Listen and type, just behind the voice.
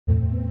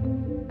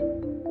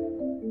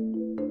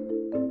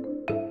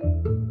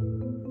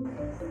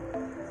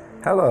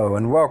Hello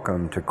and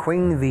welcome to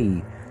Queen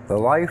V, the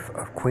life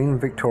of Queen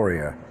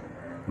Victoria.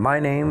 My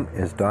name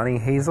is Donnie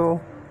Hazel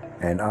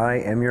and I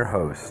am your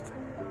host.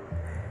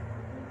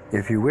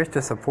 If you wish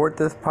to support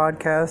this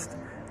podcast,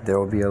 there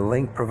will be a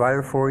link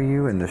provided for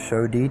you in the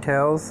show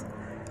details,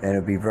 and it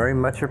will be very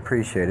much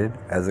appreciated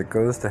as it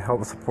goes to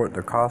help support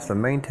the cost of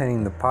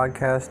maintaining the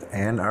podcast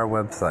and our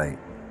website.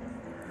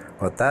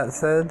 With that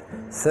said,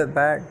 sit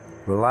back,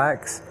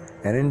 relax,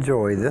 and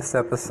enjoy this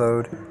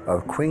episode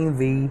of Queen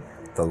V,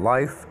 the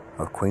life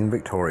of Queen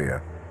Victoria.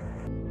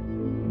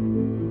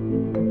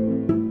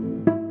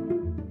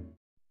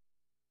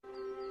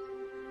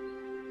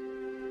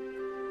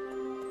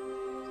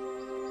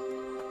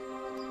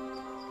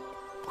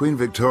 Queen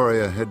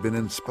Victoria had been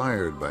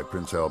inspired by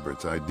Prince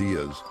Albert's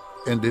ideas,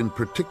 and in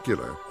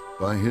particular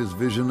by his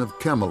vision of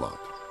Camelot,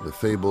 the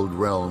fabled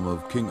realm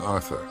of King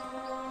Arthur.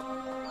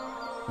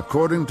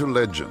 According to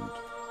legend,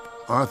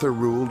 Arthur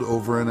ruled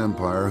over an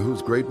empire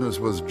whose greatness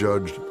was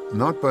judged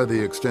not by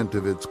the extent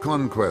of its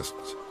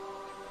conquests,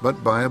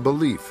 but by a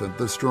belief that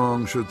the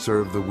strong should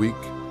serve the weak,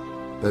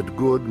 that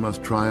good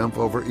must triumph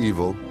over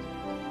evil,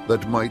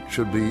 that might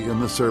should be in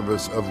the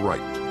service of right.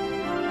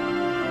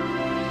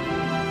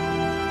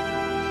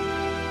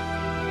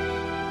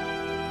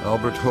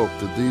 Albert hoped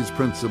that these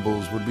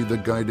principles would be the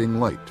guiding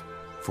light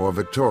for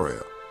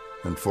Victoria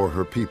and for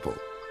her people.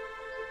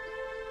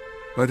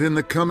 But in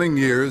the coming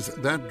years,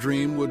 that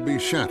dream would be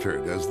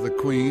shattered as the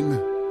Queen,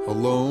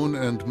 alone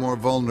and more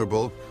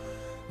vulnerable,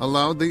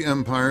 allowed the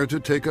empire to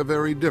take a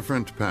very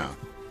different path,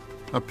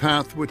 a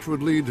path which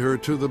would lead her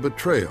to the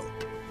betrayal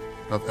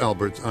of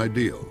Albert's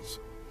ideals.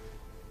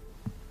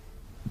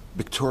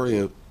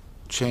 Victoria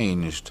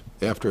changed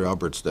after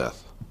Albert's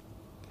death.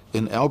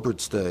 In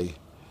Albert's day,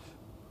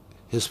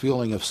 his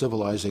feeling of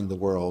civilizing the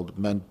world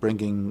meant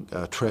bringing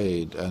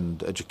trade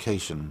and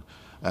education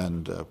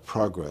and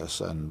progress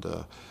and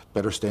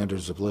better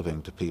standards of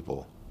living to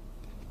people.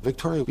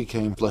 Victoria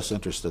became less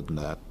interested in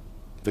that.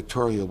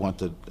 Victoria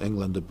wanted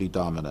England to be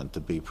dominant,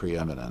 to be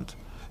preeminent.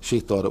 She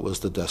thought it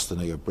was the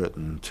destiny of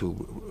Britain to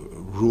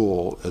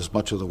rule as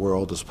much of the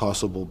world as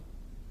possible.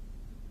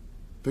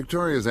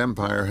 Victoria's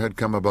empire had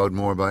come about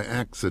more by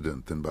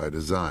accident than by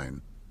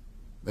design.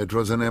 It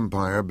was an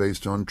empire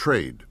based on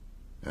trade,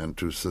 and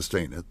to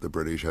sustain it, the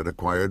British had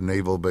acquired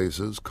naval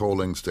bases,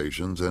 coaling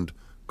stations, and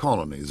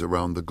colonies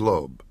around the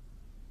globe.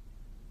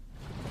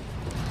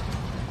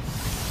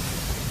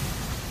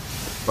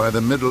 By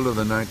the middle of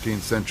the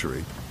 19th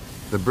century,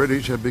 the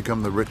British had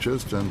become the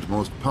richest and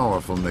most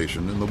powerful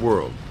nation in the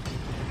world.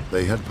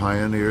 They had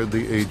pioneered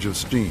the age of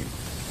steam.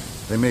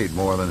 They made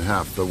more than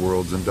half the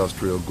world's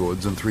industrial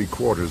goods, and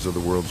 3/4 of the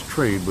world's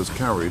trade was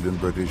carried in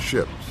British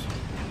ships.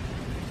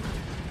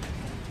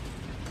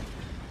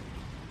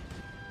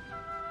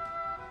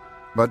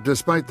 But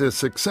despite this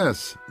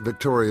success,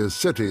 Victoria's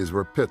cities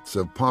were pits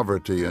of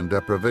poverty and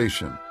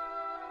deprivation.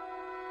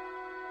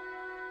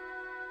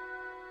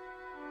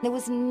 There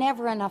was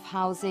never enough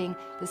housing.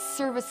 The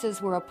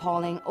services were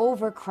appalling,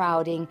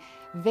 overcrowding,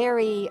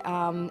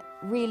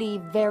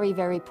 really very,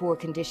 very poor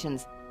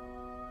conditions.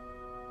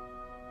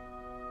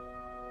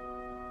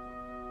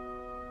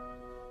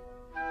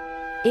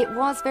 It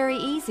was very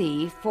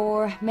easy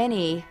for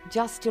many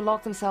just to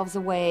lock themselves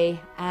away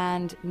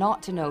and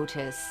not to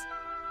notice.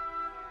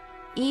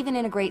 Even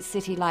in a great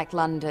city like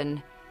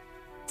London,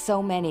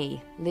 so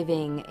many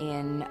living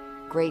in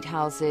great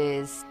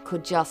houses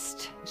could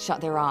just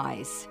shut their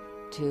eyes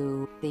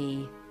to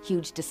the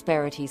huge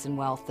disparities in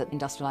wealth that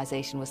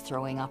industrialization was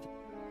throwing up.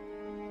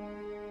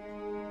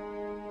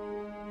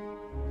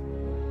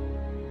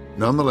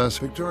 Nonetheless,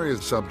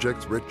 Victoria's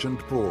subjects, rich and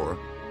poor,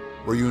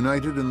 were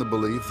united in the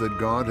belief that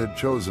God had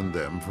chosen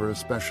them for a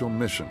special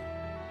mission,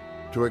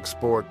 to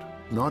export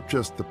not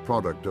just the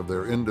product of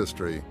their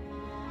industry,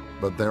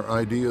 but their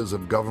ideas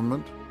of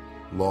government,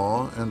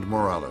 law, and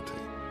morality.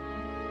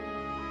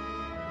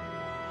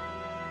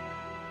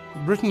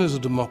 Britain is a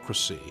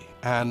democracy,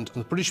 and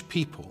the British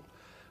people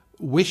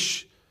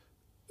wish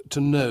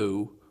to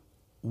know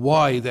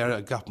why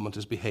their government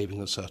is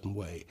behaving a certain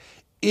way.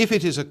 If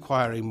it is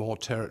acquiring more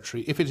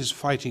territory, if it is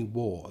fighting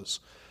wars,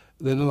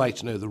 then they'd like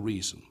to know the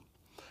reason.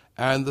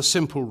 And the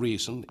simple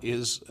reason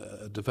is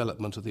a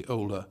development of the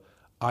older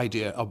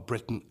idea of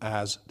Britain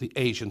as the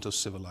agent of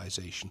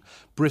civilization.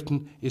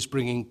 Britain is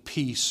bringing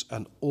peace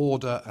and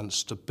order and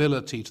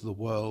stability to the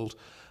world,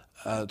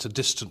 to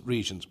distant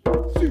regions.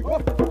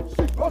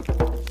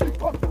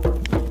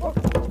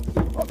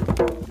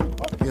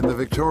 In the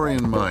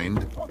Victorian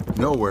mind,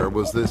 nowhere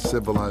was this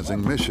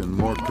civilizing mission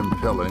more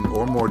compelling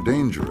or more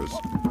dangerous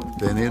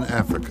than in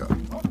Africa.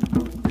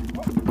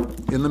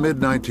 In the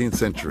mid-19th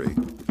century,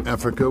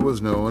 Africa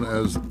was known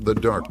as the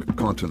Dark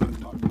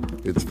Continent,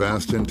 its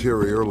vast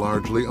interior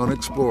largely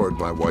unexplored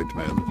by white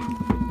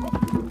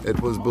men. It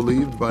was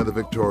believed by the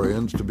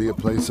Victorians to be a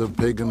place of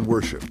pagan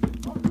worship,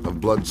 of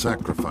blood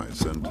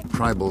sacrifice and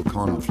tribal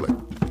conflict.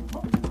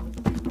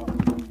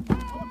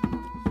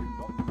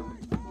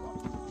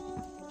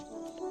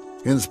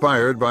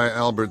 Inspired by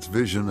Albert's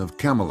vision of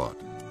Camelot,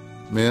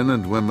 Men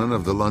and women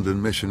of the London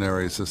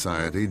Missionary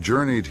Society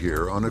journeyed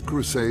here on a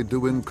crusade to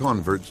win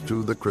converts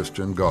to the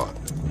Christian God,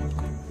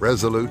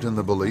 resolute in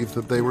the belief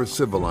that they were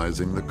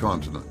civilizing the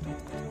continent.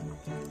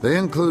 They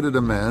included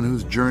a man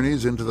whose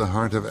journeys into the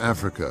heart of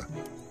Africa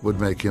would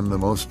make him the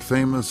most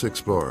famous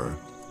explorer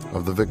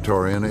of the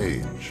Victorian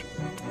age.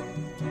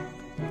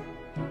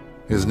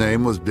 His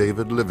name was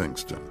David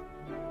Livingstone,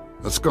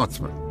 a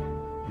Scotsman.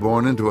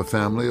 Born into a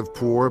family of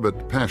poor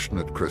but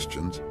passionate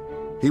Christians,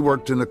 he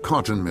worked in a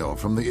cotton mill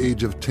from the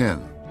age of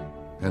 10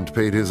 and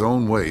paid his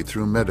own way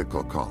through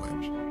medical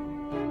college.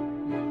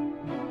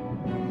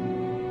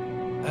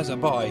 As a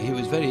boy, he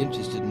was very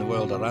interested in the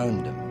world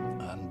around him,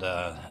 and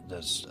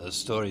there's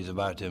stories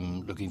about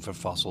him looking for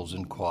fossils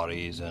in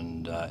quarries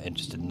and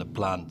interested in the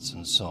plants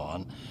and so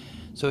on.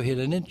 So he had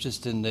an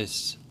interest in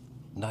this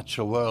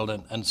natural world,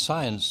 and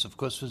science, of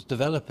course, was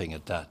developing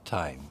at that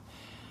time.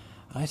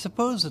 I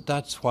suppose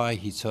that's why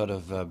he sort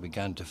of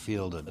began to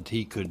feel that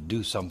he could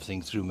do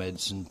something through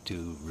medicine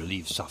to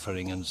relieve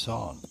suffering and so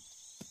on.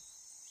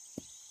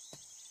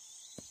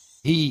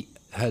 He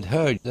had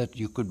heard that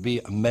you could be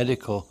a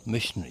medical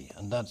missionary,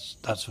 and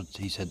that's what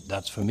he said,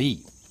 that's for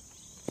me.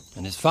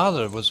 And his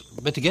father was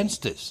a bit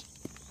against this.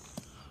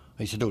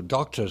 He said, oh,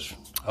 doctors,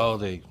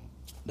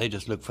 they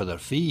just look for their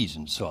fees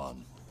and so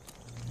on.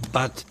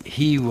 But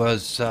he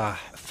was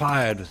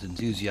fired with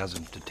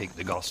enthusiasm to take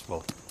the gospel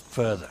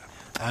further.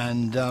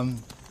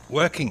 And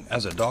working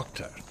as a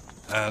doctor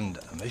and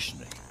a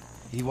missionary,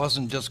 he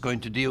wasn't just going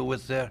to deal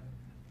with the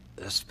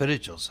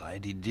spiritual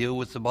side, he'd deal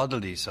with the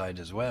bodily side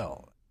as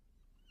well.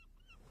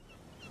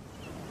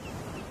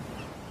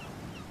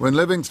 When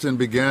Livingstone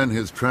began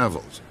his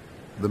travels,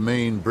 the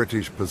main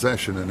British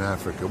possession in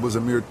Africa was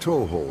a mere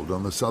toehold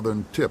on the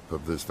southern tip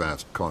of this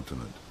vast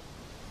continent.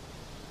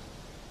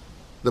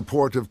 The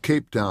port of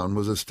Cape Town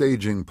was a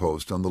staging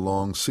post on the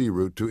long sea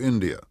route to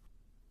India.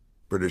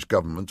 British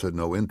governments had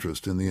no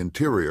interest in the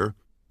interior,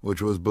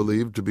 which was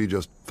believed to be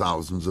just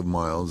thousands of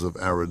miles of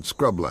arid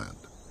scrubland.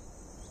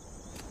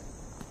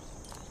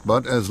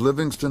 But as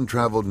Livingstone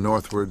traveled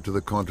northward to the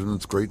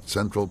continent's great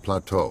central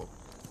plateau,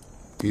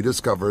 he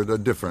discovered a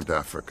different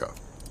Africa.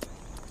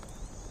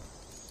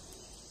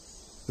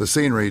 The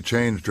scenery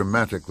changed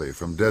dramatically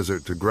from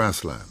desert to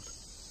grassland,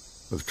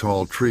 with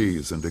tall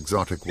trees and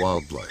exotic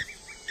wildlife.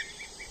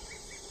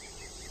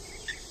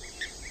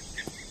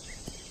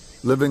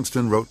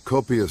 Livingstone wrote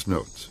copious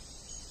notes,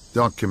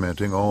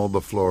 documenting all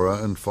the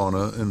flora and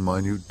fauna in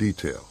minute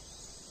detail.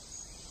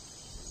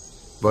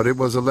 But it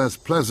was a less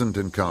pleasant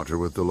encounter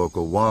with the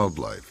local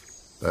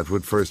wildlife that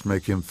would first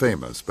make him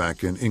famous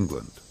back in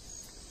England.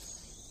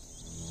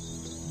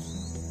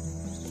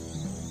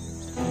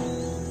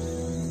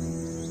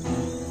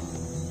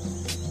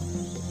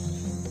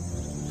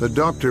 The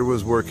doctor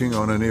was working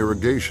on an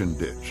irrigation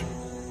ditch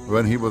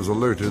when he was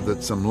alerted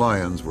that some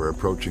lions were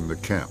approaching the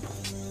camp.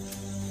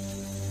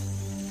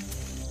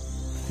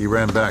 He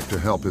ran back to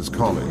help his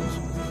colleagues,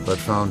 but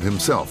found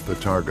himself the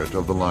target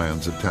of the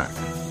lions' attack.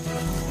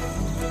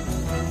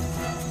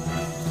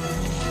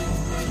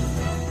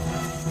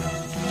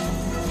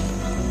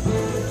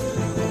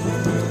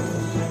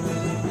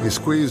 He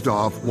squeezed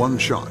off one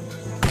shot,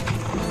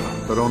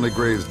 but only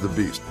grazed the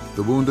beast.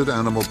 The wounded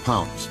animal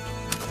pounced.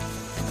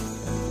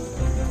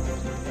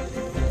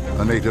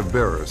 A native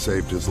bearer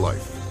saved his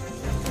life.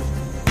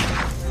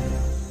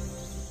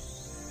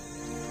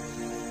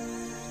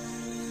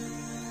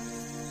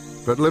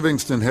 But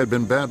Livingstone had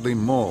been badly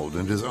mauled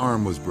and his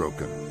arm was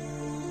broken.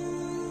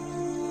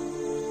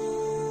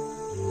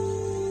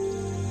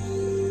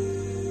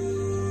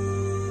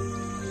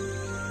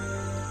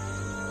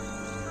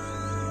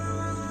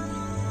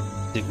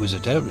 It was a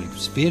terrible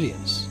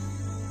experience.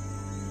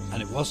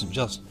 And it wasn't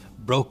just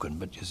broken,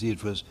 but you see,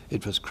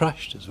 it was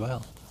crushed as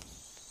well.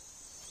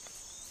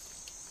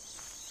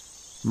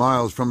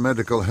 Miles from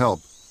medical help,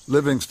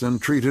 Livingstone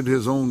treated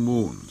his own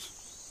wounds.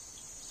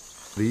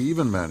 He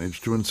even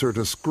managed to insert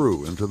a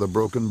screw into the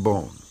broken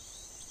bone.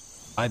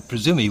 I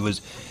presume he was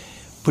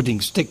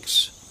putting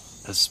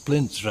sticks as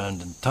splints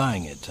around and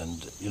tying it,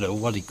 and,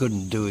 what he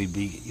couldn't do,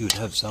 he would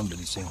have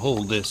somebody saying,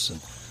 hold this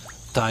and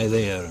tie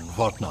there and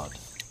whatnot.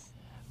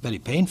 Very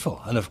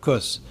painful, and of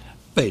course,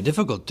 very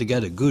difficult to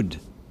get a good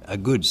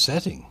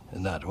setting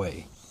in that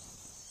way.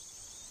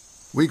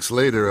 Weeks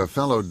later, a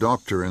fellow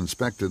doctor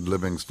inspected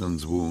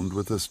Livingstone's wound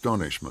with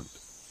astonishment.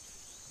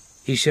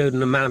 He showed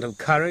an amount of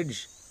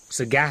courage,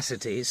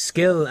 sagacity,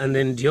 skill and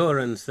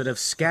endurance that have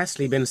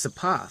scarcely been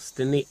surpassed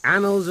in the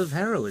annals of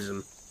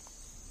heroism.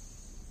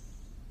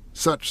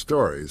 Such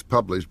stories,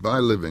 published by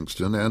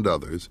Livingstone and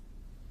others,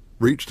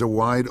 reached a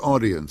wide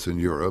audience in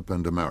Europe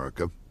and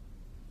America.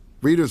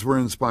 Readers were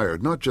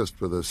inspired not just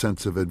with a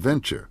sense of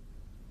adventure,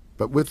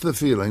 but with the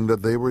feeling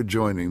that they were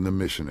joining the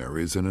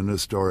missionaries in an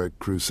historic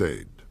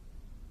crusade.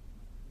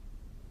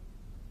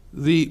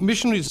 The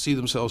missionaries see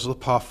themselves as the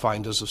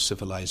pathfinders of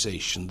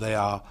civilization. They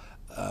are,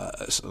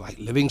 like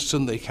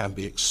Livingstone, they can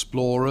be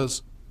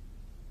explorers.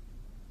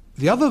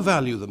 The other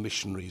value the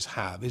missionaries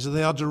have is that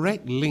they are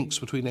direct links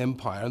between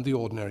empire and the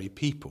ordinary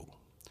people.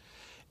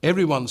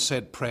 Everyone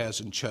said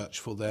prayers in church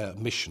for their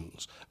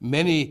missions.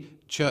 Many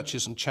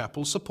churches and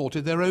chapels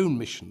supported their own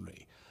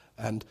missionary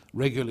and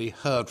regularly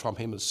heard from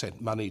him and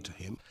sent money to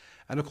him.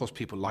 And of course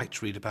people liked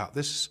to read about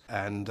this,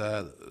 and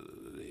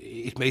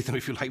it made them,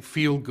 if you like,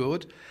 feel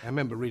good. I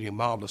remember reading a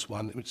marvellous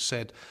one which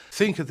said,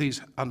 "Think of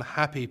these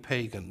unhappy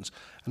pagans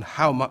and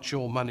how much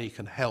your money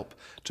can help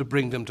to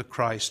bring them to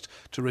Christ,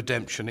 to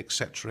redemption,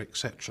 etc.,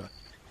 etc."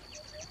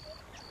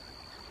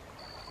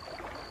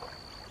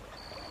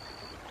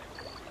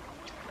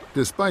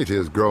 Despite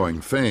his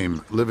growing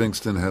fame,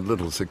 Livingstone had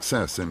little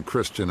success in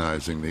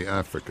Christianizing the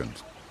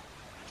Africans.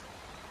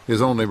 His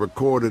only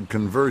recorded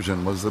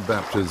conversion was the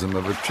baptism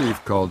of a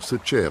chief called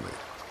Secheli.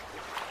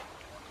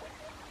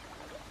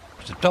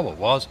 The trouble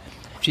was,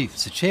 Chief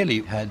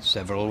Secheli had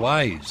several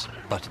wives,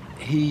 but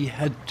he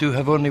had to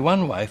have only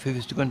one wife if he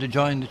was going to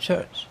join the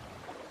church.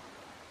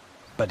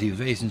 But he was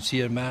a very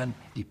sincere man.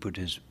 He put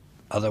his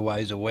other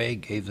wives away,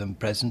 gave them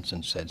presents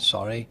and said,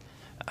 "Sorry,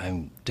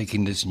 I'm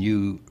taking this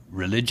new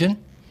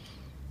religion."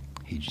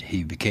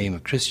 He became a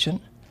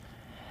Christian,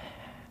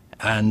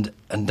 and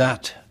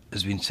that,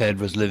 has been said,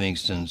 was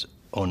Livingstone's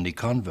only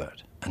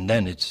convert. And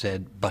then it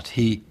said, but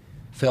he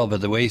fell by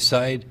the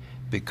wayside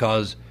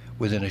because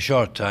within a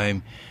short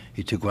time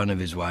he took one of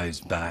his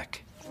wives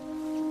back.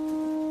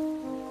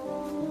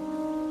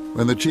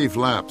 When the chief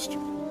lapsed,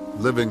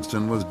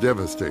 Livingstone was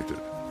devastated,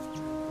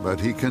 but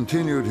he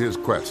continued his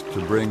quest to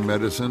bring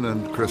medicine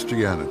and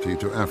Christianity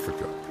to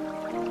Africa.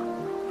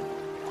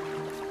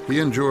 He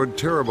endured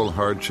terrible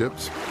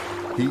hardships: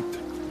 heat,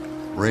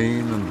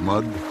 rain and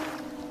mud,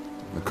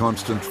 the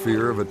constant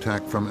fear of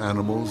attack from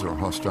animals or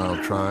hostile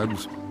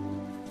tribes,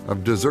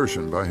 of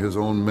desertion by his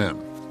own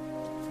men,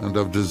 and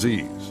of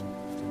disease.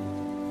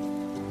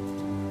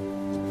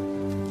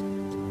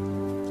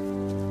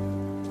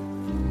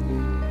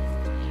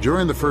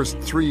 During the first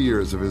 3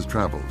 years of his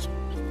travels,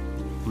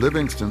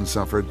 Livingstone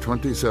suffered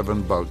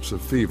 27 bouts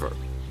of fever.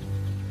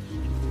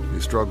 He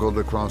struggled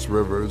across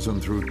rivers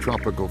and through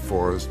tropical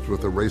forests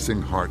with a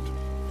racing heart,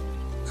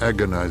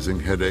 agonizing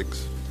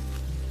headaches,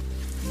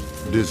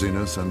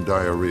 dizziness and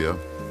diarrhea.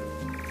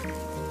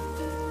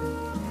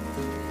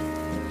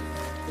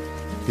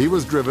 He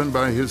was driven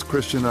by his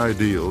Christian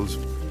ideals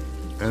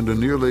and a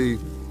nearly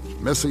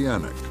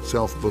messianic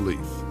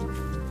self-belief.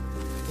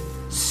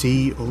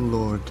 See, O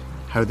Lord,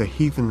 how the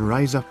heathen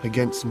rise up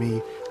against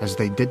me as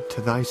they did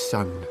to thy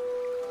Son.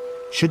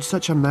 Should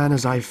such a man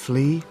as I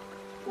flee?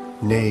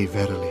 Nay,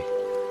 verily.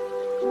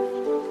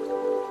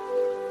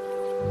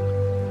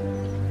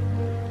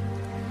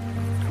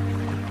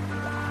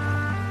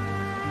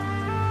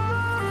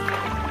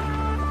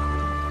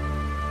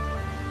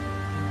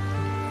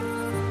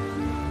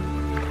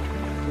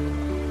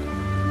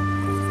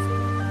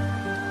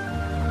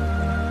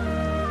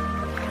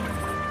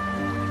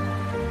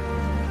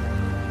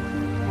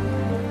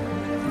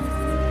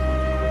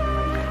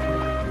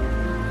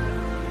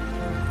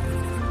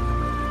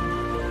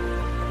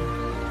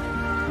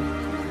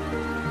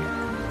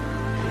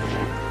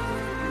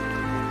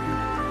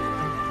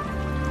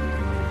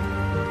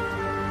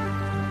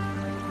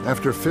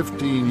 After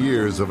 15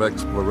 years of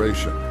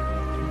exploration,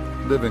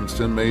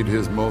 Livingstone made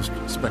his most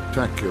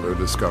spectacular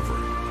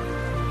discovery.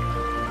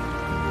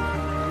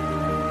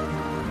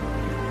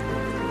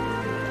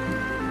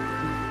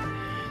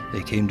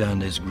 They came down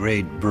this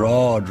great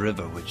broad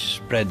river which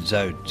spreads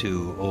out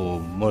to,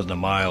 more than a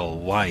mile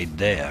wide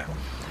there.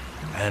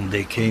 And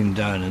they came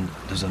down, and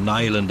there's an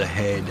island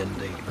ahead, and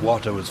the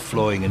water was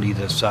flowing on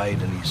either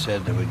side, and he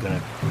said that we're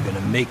going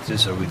to make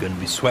this, or we're going to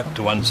be swept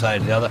to one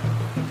side or the other.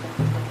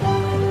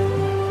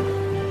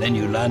 Then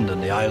you land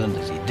on the island,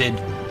 as he did,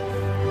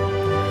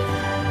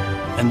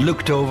 and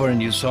looked over,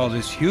 and you saw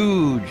this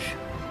huge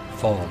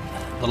fall,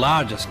 the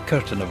largest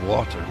curtain of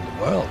water in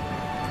the world.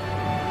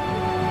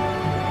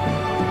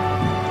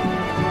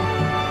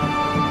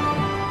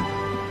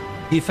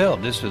 He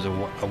felt this was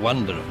a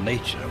wonder of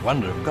nature, a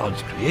wonder of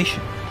God's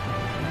creation.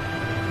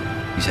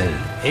 He said,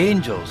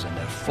 angels in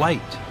their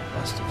flight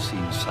must have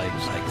seen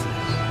sights like this.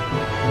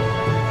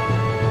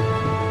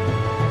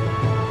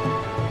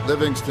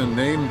 Livingstone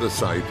named the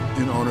site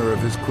in honor of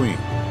his queen,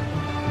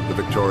 the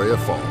Victoria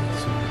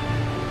Falls.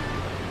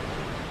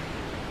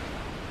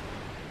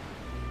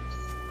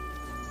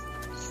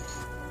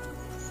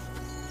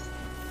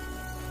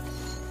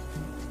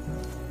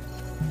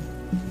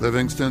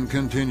 Livingstone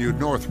continued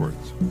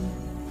northwards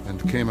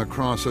and came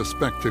across a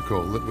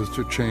spectacle that was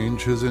to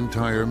change his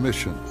entire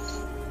mission.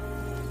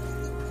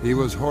 He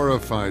was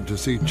horrified to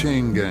see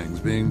chain gangs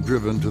being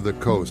driven to the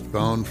coast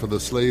bound for the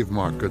slave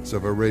markets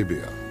of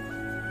Arabia.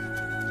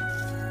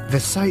 The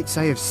sights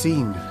I have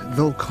seen,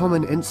 though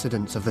common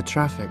incidents of the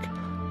traffic,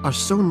 are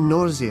so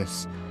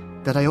nauseous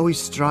that I always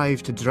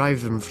strive to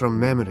drive them from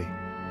memory.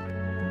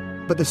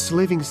 But the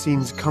slaving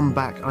scenes come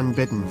back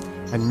unbidden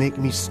and make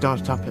me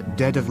start up at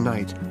dead of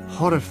night,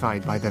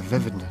 horrified by their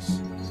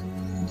vividness.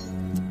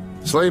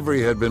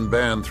 Slavery had been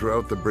banned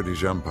throughout the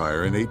British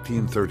Empire in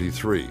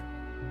 1833,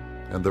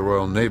 and the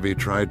Royal Navy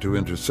tried to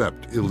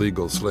intercept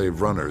illegal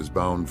slave runners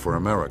bound for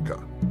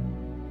America.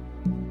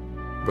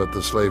 but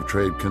the slave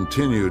trade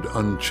continued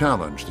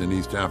unchallenged in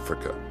East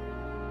Africa.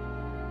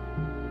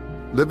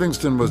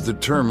 Livingstone was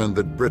determined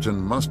that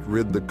Britain must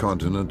rid the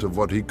continent of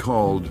what he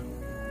called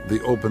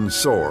the open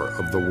sore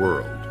of the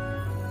world.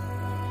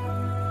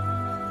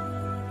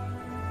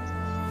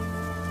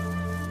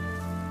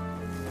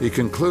 He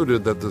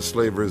concluded that the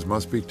slavers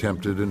must be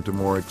tempted into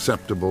more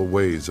acceptable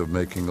ways of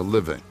making a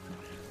living,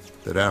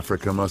 that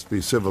Africa must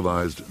be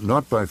civilized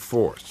not by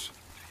force,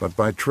 but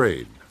by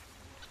trade.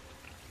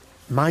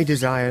 My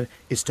desire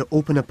is to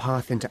open a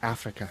path into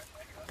Africa,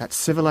 that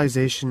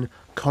civilization,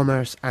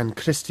 commerce, and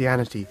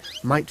Christianity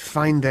might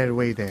find their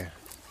way there.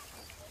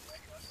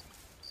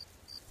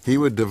 He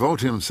would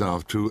devote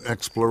himself to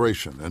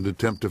exploration and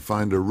attempt to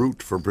find a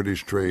route for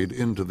British trade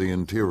into the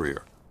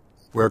interior.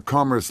 Where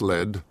commerce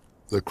led,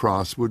 the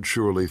cross would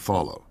surely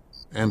follow,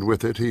 and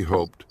with it, he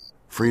hoped,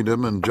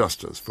 freedom and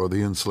justice for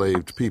the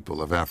enslaved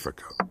people of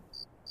Africa.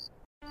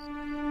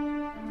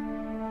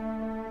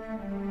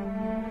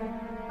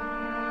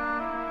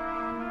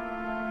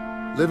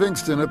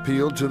 Livingstone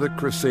appealed to the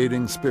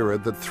crusading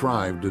spirit that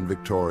thrived in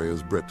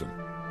Victoria's Britain,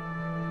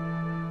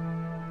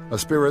 a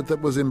spirit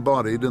that was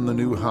embodied in the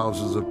new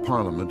Houses of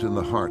Parliament in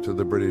the heart of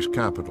the British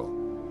capital.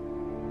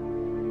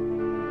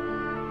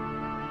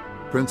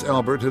 Prince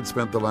Albert had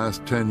spent the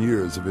last 10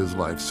 years of his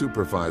life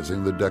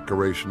supervising the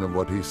decoration of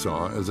what he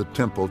saw as a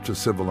temple to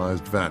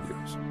civilized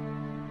values: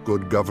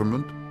 good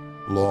government,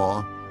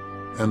 law,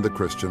 and the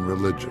Christian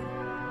religion.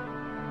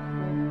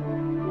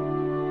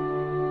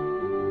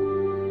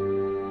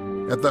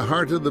 At the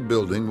heart of the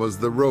building was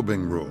the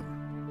robing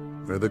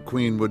room, where the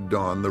Queen would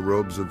don the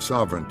robes of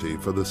sovereignty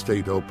for the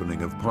state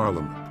opening of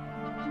Parliament.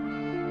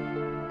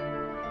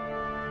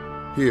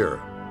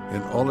 Here,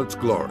 in all its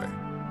glory,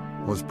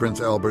 was Prince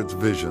Albert's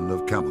vision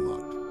of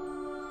Camelot.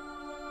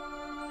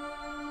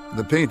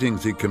 The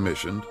paintings he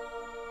commissioned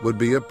would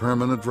be a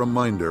permanent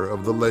reminder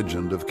of the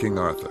legend of King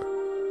Arthur.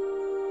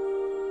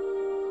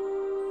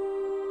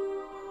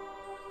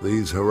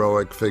 These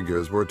heroic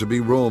figures were to be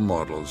role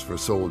models for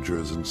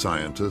soldiers and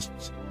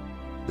scientists,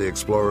 the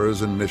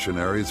explorers and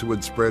missionaries who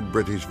would spread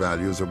British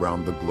values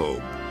around the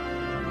globe.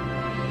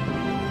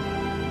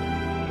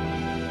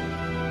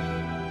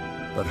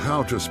 But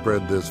how to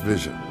spread this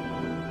vision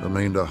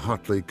remained a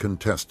hotly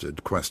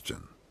contested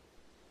question.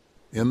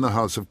 In the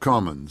House of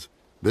Commons,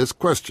 this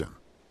question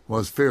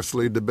was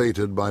fiercely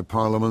debated by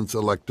Parliament's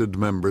elected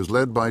members,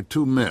 led by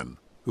two men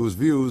whose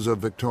views of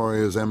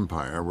Victoria's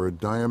empire were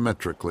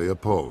diametrically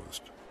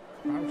opposed.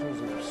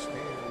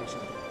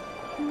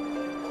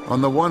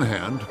 On the one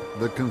hand,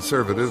 the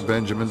conservative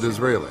Benjamin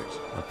Disraeli,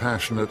 a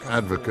passionate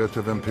advocate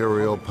of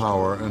imperial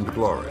power and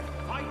glory.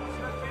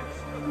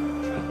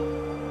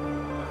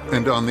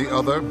 And on the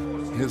other,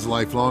 his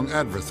lifelong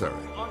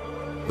adversary,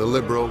 the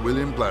liberal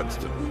William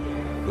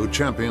Gladstone, who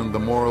championed the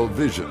moral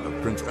vision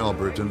of Prince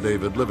Albert and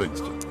David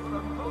Livingstone.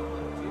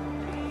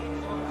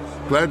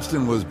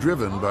 Gladstone was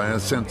driven by a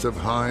sense of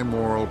high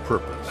moral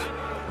purpose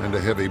and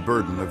a heavy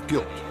burden of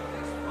guilt,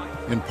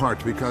 in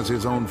part because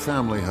his own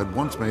family had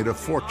once made a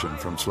fortune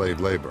from slave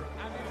labor.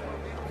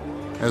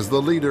 As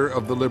the leader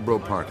of the Liberal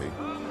Party,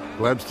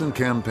 Gladstone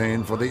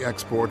campaigned for the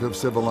export of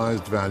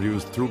civilized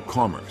values through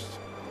commerce,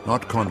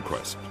 not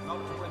conquest.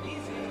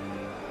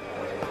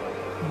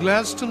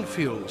 Gladstone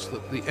feels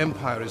that the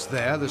empire is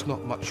there, there's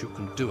not much you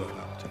can do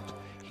about it.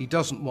 He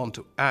doesn't want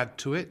to add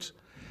to it,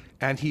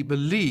 and he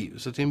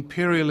believes that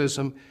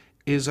imperialism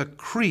is a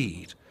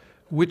creed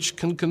which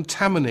can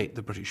contaminate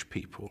the British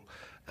people,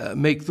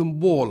 make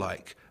them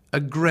warlike,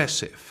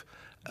 aggressive,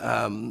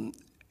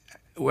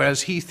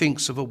 whereas he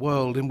thinks of a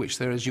world in which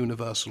there is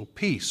universal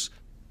peace.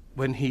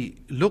 When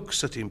he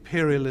looks at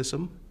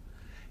imperialism,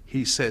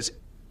 he says,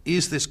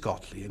 is this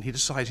godly? And he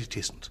decides it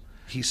isn't.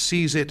 He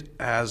sees it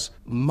as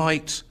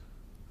might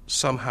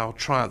somehow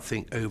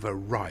triumphing over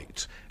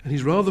right. And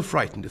he's rather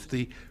frightened if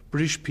the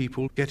British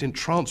people get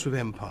entranced with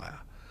empire.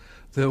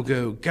 They'll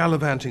go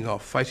gallivanting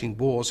off, fighting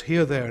wars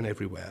here, there, and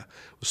everywhere,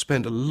 will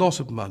spend a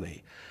lot of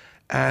money,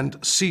 and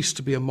cease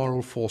to be a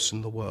moral force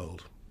in the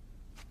world.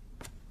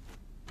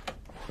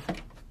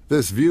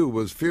 This view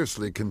was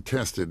fiercely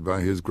contested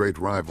by his great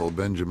rival,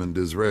 Benjamin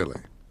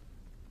Disraeli.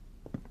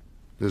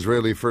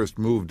 Disraeli first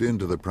moved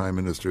into the Prime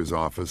Minister's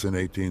office in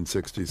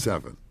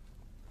 1867,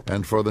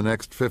 and for the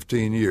next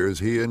 15 years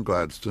he and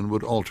Gladstone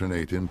would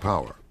alternate in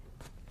power.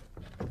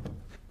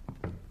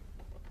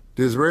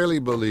 Disraeli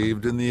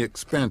believed in the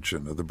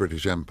expansion of the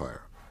British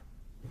Empire.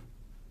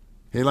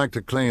 He liked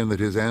to claim that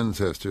his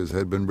ancestors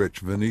had been rich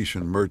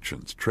Venetian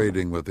merchants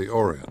trading with the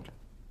Orient,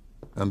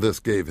 and this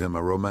gave him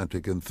a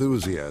romantic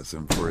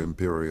enthusiasm for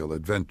imperial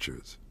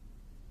adventures.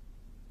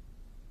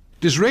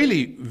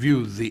 Disraeli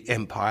viewed the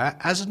empire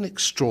as an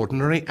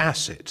extraordinary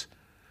asset.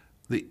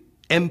 The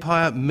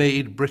empire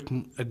made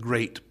Britain a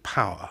great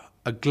power,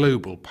 a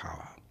global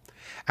power,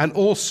 and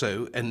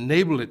also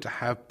enabled it to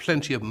have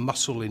plenty of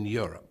muscle in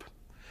Europe.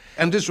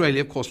 And Disraeli,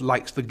 of course,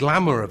 likes the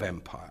glamour of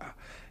empire.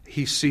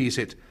 He sees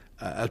it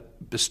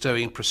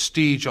bestowing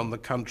prestige on the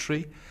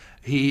country.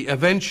 He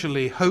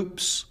eventually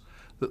hopes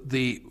that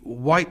the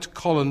white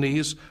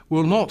colonies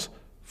will not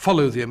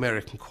follow the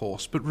American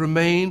course, but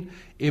remain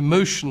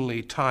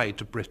emotionally tied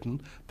to Britain,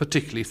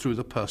 particularly through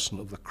the person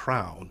of the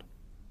Crown.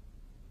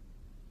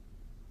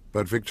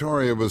 But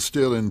Victoria was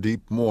still in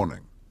deep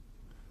mourning.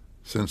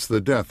 Since the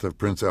death of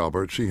Prince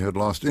Albert, she had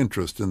lost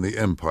interest in the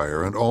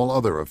empire and all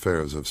other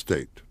affairs of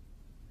state.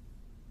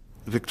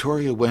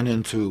 Victoria went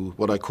into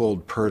what I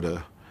called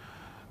purdah,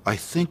 I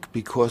think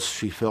because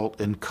she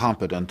felt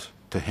incompetent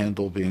to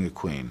handle being a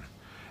queen.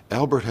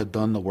 Albert had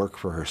done the work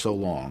for her so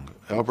long.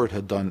 Albert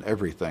had done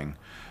everything,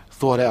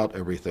 thought out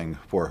everything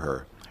for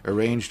her,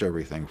 arranged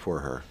everything for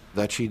her,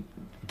 that she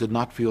did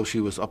not feel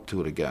she was up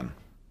to it again.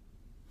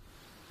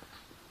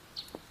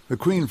 The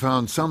Queen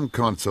found some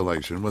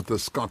consolation with the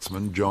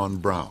Scotsman John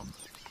Brown.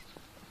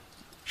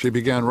 She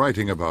began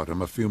writing about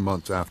him a few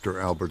months after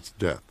Albert's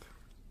death.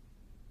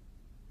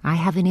 I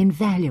have an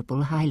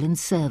invaluable Highland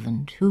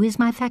servant who is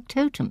my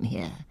factotum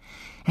here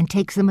and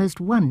takes the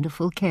most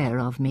wonderful care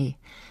of me,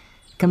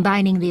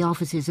 combining the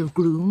offices of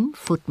groom,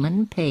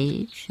 footman,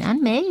 page,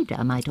 and maid,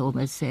 I might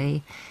almost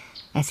say,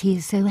 as he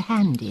is so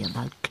handy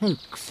about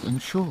cloaks and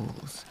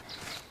shawls.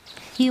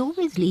 He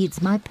always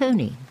leads my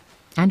pony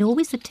and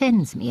always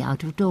attends me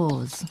out of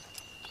doors.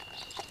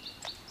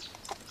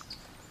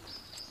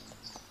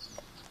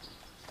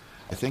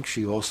 I think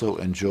she also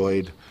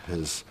enjoyed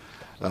his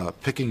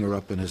picking her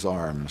up in his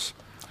arms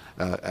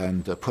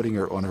and putting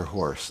her on her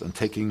horse and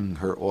taking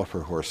her off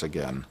her horse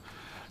again.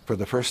 For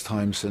the first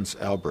time since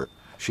Albert,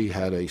 she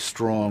had a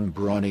strong,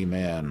 brawny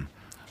man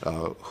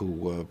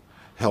who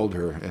held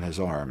her in his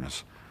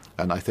arms.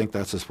 And I think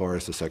that's as far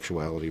as the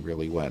sexuality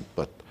really went,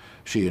 but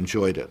she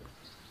enjoyed it.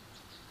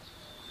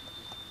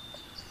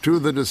 To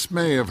the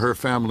dismay of her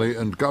family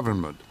and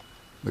government,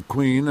 the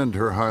Queen and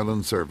her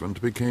Highland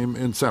servant became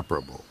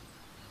inseparable.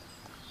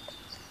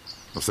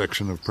 A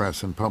section of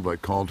press and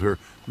public called her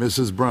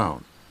Mrs.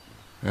 Brown,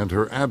 and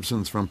her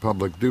absence from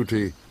public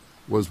duty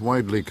was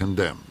widely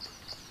condemned.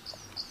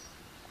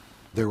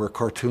 There were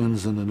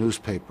cartoons in the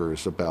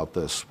newspapers about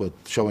this, with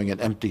showing an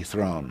empty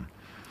throne.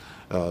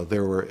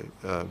 There were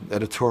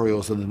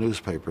editorials in the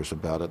newspapers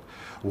about it.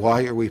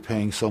 Why are we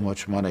paying so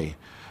much money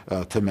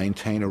to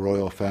maintain a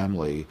royal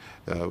family?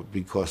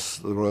 Because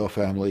the royal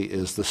family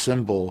is the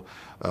symbol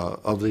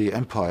of the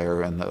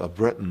empire and of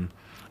Britain,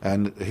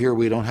 and here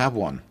we don't have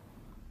one.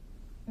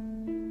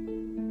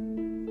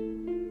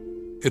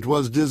 It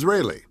was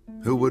Disraeli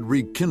who would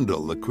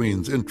rekindle the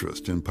Queen's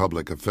interest in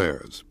public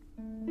affairs.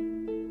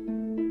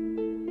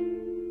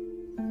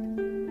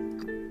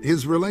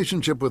 His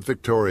relationship with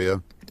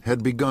Victoria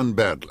had begun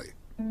badly.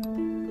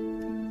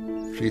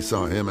 She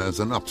saw him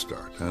as an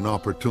upstart, an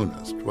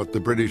opportunist, what the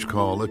British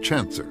call a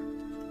chancer.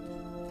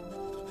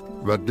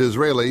 But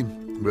Disraeli,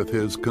 with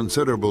his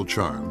considerable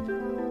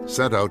charm,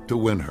 set out to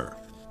win her.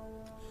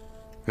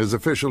 His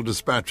official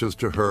dispatches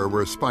to her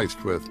were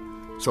spiced with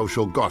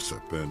social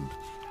gossip and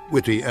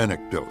witty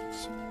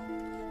anecdotes.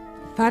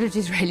 Part of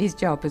Disraeli's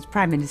job as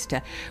Prime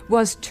Minister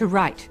was to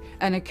write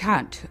an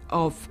account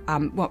of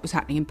what was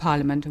happening in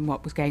Parliament and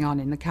what was going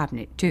on in the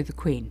Cabinet to the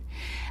Queen.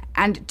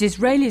 And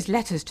Disraeli's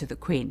letters to the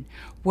Queen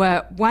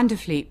were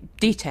wonderfully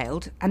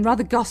detailed and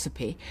rather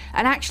gossipy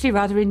and actually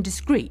rather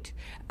indiscreet.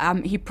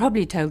 He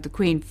probably told the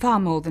Queen far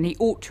more than he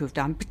ought to have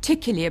done,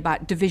 particularly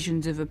about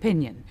divisions of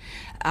opinion.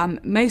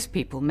 Most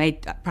people,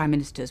 Prime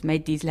Ministers,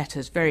 made these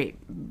letters very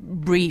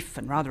brief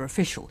and rather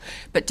official,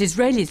 but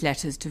Disraeli's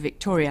letters to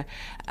Victoria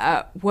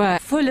were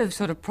full of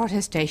sort of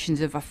protestations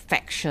of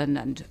affection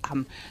and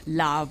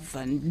love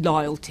and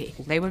loyalty.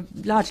 They were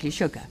largely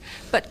sugar,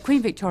 but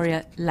Queen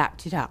Victoria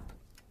lapped it up.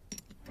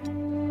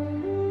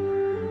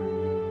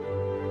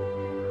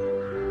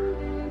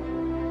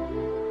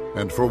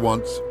 And for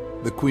once,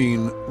 the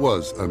Queen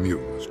was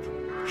amused.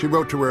 She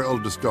wrote to her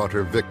eldest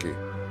daughter, Vicky.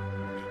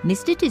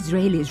 Mr.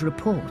 Disraeli's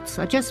reports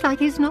are just like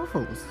his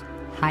novels,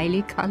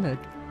 highly coloured.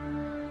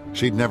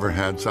 She'd never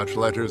had such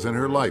letters in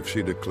her life,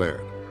 she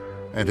declared,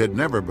 and had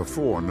never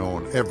before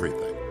known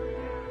everything.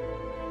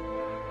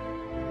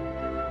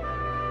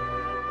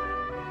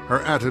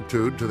 Her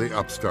attitude to the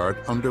upstart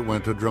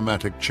underwent a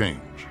dramatic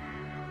change.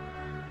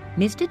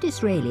 Mr.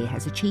 Disraeli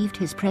has achieved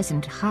his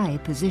present high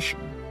position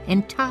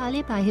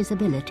entirely by his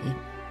ability,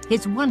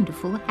 his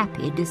wonderful,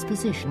 happy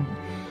disposition,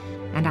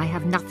 and I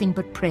have nothing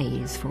but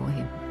praise for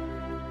him.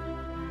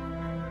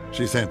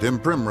 She sent him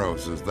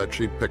primroses that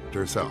she'd picked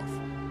herself.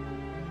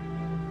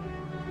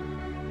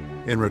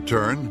 In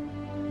return,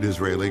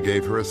 Disraeli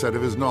gave her a set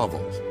of his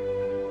novels.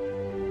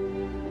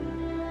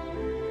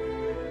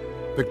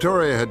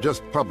 Victoria had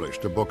just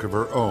published a book of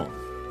her own,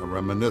 a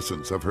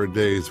reminiscence of her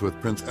days with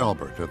Prince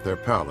Albert at their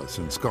palace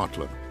in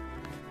Scotland.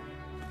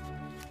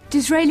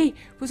 Disraeli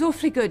was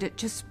awfully good at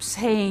just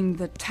saying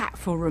the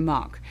tactful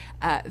remark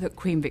that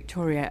Queen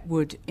Victoria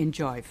would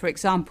enjoy. For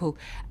example,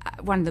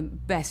 one of the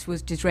best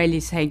was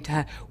Disraeli saying to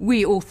her,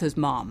 "We authors,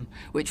 ma'am,"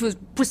 which was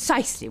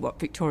precisely what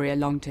Victoria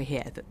longed to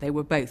hear, that they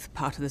were both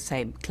part of the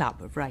same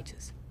club of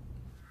writers.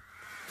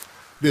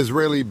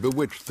 Disraeli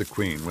bewitched the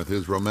Queen with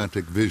his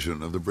romantic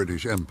vision of the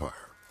British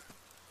Empire.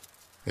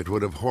 It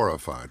would have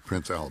horrified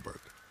Prince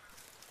Albert.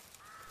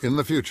 In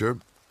the future,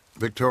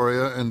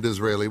 Victoria and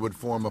Disraeli would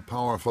form a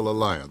powerful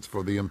alliance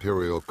for the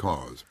imperial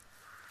cause.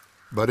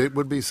 But it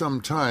would be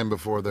some time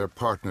before their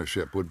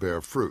partnership would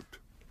bear fruit.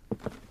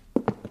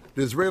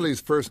 Disraeli's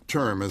first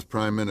term as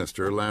Prime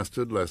Minister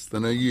lasted less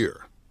than a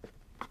year.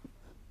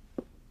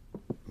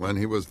 When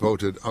he was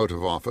voted out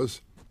of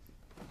office,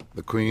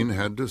 the Queen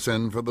had to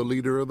send for the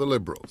leader of the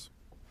Liberals,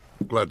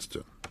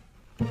 Gladstone.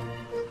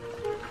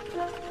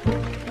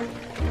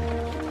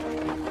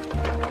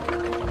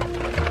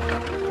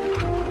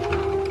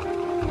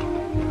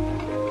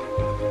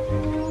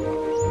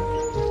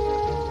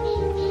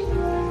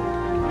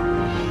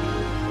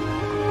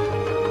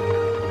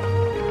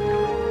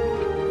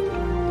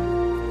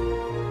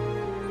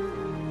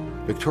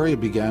 Victoria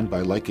began by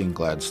liking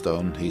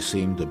Gladstone. He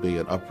seemed to be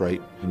an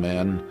upright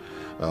man.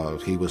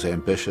 He was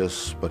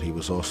ambitious, but he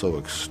was also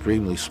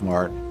extremely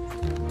smart.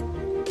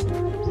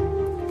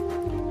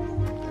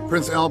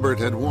 Prince Albert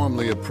had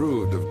warmly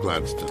approved of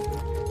Gladstone.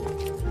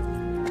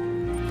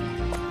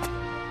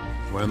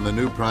 When the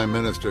new Prime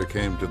Minister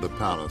came to the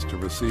palace to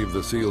receive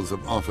the seals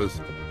of office,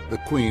 the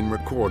Queen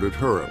recorded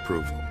her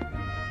approval.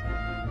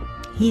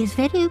 He is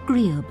very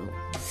agreeable,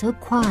 so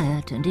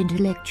quiet and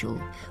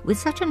intellectual, with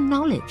such a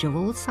knowledge of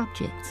all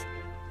subjects,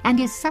 and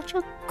is such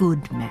a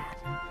good man.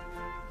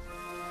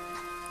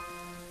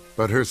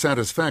 But her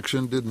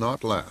satisfaction did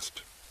not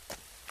last.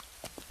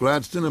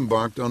 Gladstone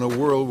embarked on a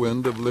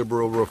whirlwind of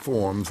liberal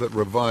reforms that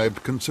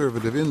revived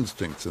conservative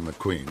instincts in the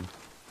Queen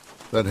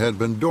that had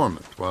been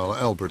dormant while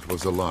Albert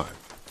was alive.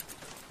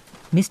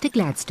 Mr.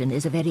 Gladstone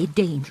is a very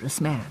dangerous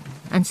man,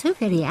 and so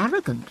very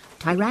arrogant,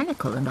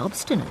 tyrannical and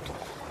obstinate,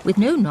 with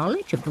no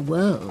knowledge of the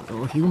world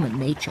or human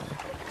nature.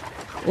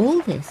 All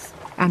this,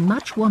 and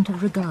much want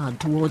of regard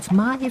towards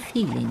my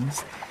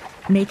feelings,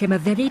 make him a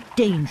very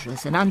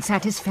dangerous and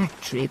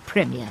unsatisfactory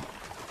Premier.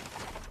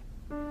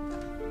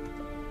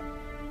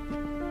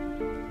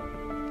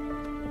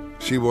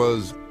 She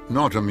was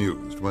not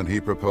amused when he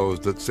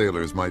proposed that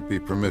sailors might be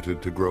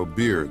permitted to grow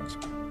beards,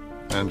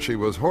 and she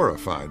was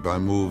horrified by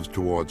moves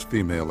towards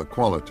female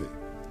equality.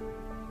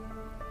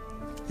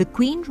 The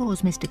Queen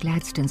draws Mr.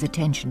 Gladstone's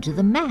attention to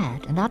the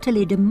mad and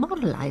utterly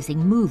demoralizing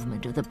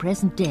movement of the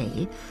present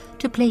day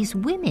to place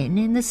women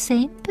in the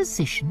same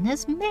position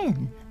as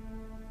men.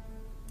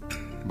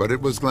 But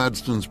it was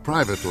Gladstone's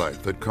private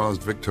life that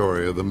caused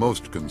Victoria the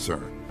most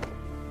concern.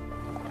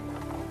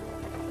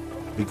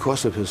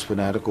 Because of his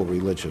fanatical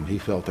religion, he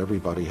felt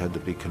everybody had to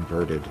be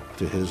converted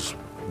to his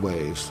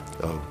ways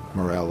of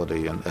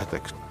morality and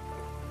ethics.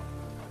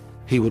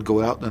 He would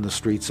go out in the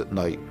streets at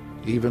night,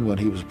 even when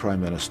he was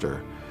Prime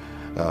Minister,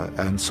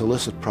 and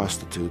solicit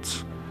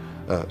prostitutes,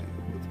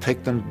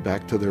 take them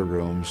back to their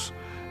rooms,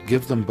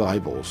 give them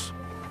Bibles.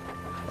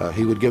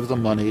 He would give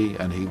them money,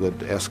 and he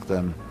would ask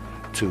them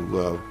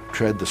to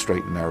tread the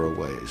straight and narrow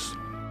ways.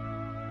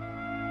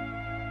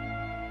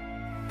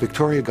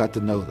 Victoria got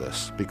to know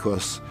this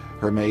because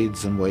her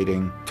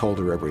maids-in-waiting told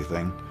her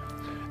everything,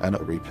 and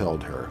it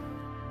repelled her.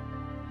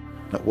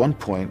 At one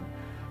point,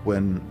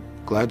 when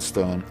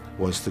Gladstone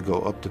was to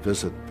go up to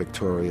visit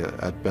Victoria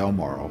at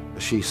Balmoral,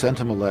 she sent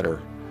him a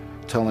letter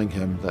telling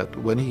him that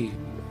when he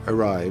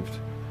arrived,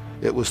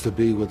 it was to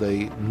be with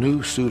a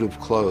new suit of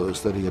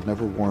clothes that he had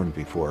never worn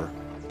before.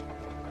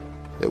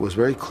 It was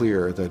very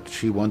clear that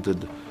she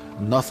wanted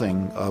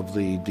nothing of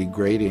the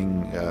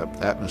degrading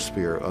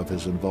atmosphere of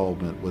his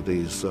involvement with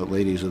these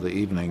ladies of the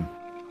evening.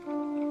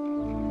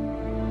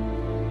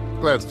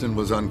 Gladstone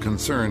was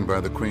unconcerned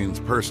by the Queen's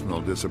personal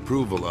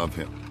disapproval of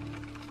him,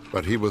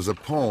 but he was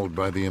appalled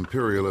by the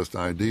imperialist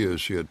ideas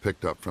she had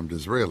picked up from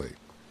Disraeli.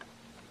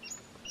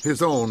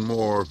 His own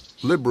more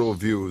liberal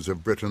views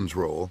of Britain's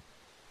role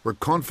were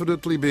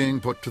confidently being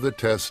put to the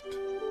test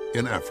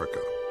in Africa.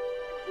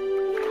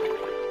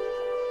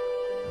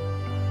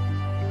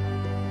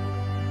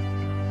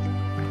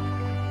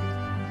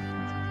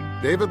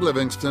 David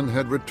Livingstone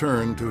had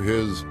returned to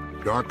his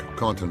dark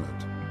continent.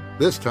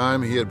 This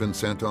time he had been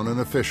sent on an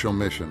official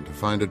mission to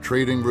find a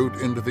trading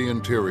route into the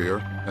interior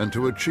and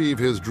to achieve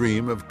his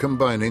dream of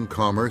combining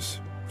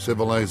commerce,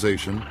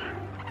 civilization,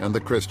 and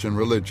the Christian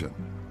religion.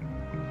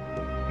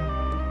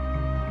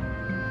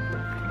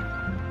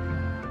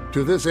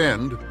 To this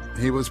end,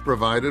 he was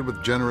provided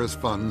with generous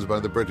funds by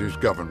the British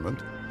government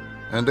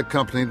and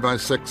accompanied by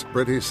 6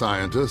 British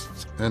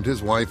scientists and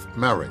his wife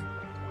Mary,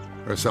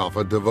 herself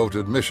a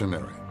devoted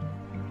missionary.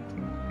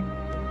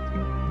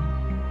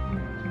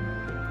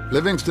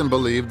 Livingstone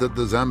believed that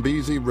the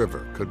Zambezi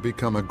River could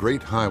become a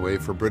great highway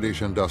for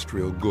British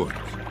industrial goods.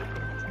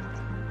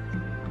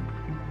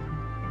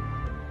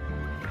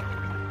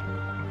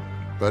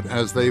 But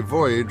as they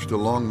voyaged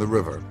along the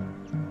river,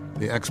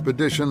 the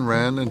expedition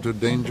ran into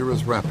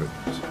dangerous rapids.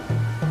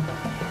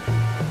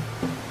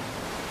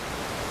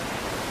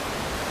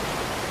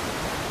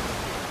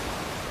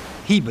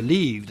 He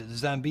believed that the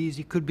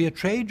Zambezi could be a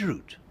trade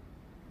route,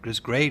 this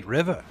great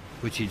river,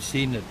 which he'd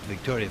seen at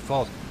Victoria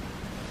Falls.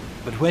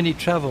 But when he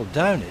travelled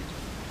down it,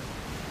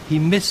 he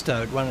missed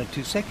out 1 or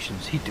 2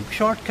 sections. He took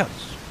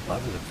shortcuts.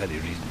 That was a very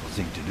reasonable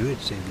thing to do. It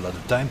saved a lot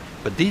of time.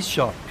 But these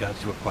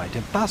shortcuts were quite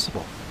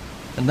impassable.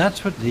 And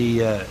that's what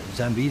the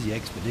Zambezi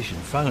expedition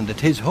found, that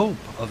his hope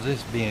of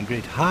this being a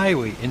great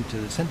highway into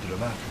the center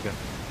of Africa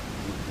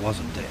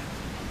wasn't there.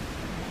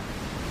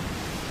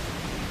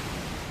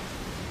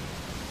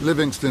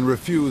 Livingstone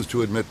refused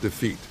to admit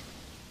defeat.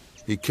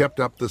 He kept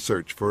up the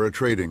search for a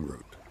trading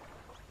route.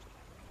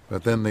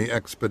 But then the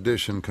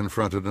expedition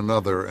confronted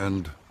another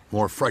and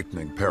more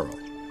frightening peril.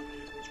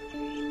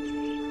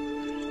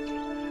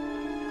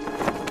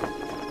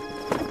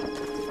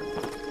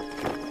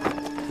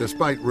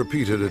 Despite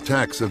repeated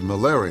attacks of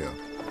malaria,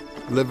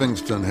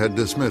 Livingstone had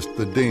dismissed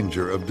the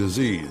danger of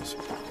disease.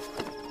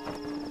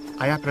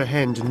 I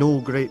apprehend no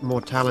great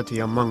mortality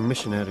among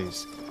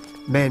missionaries,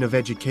 men of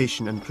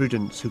education and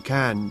prudence who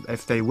can,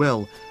 if they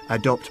will,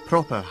 adopt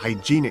proper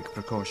hygienic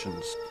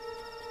precautions.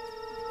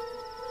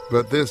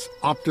 But this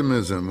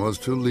optimism was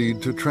to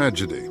lead to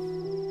tragedy.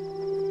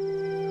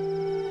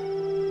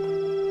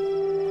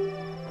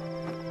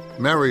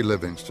 Mary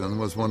Livingstone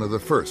was one of the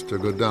first to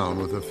go down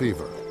with a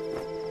fever.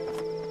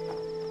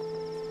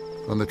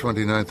 On the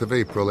 29th of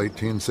April,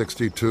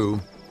 1862,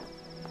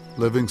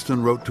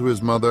 Livingstone wrote to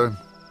his mother,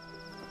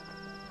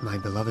 "My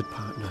beloved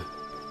partner,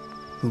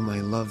 whom I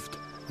loved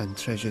and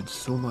treasured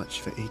so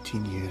much for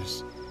 18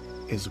 years,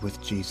 is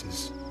with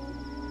Jesus.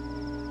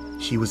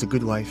 She was a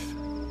good wife,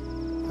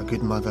 a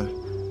good mother,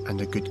 and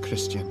a good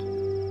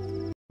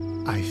Christian.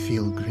 I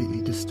feel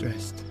greatly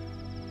distressed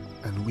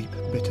and weep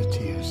bitter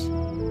tears."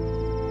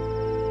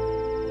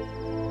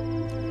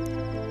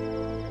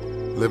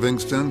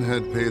 Livingstone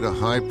had paid a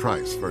high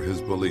price for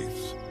his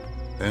beliefs,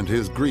 and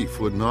his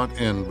grief would not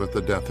end with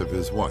the death of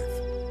his wife.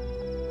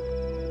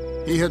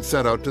 He had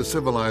set out to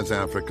civilize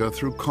Africa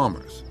through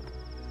commerce.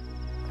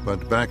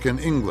 But back in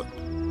England,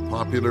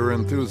 popular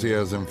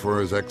enthusiasm for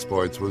his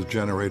exploits was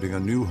generating a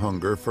new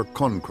hunger for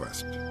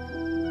conquest.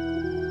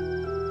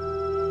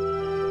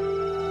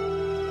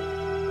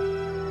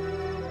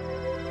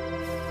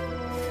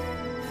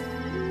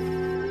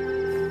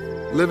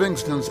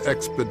 Livingstone's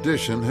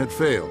expedition had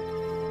failed.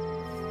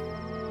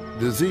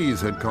 Disease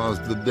had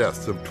caused the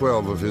deaths of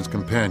 12 of his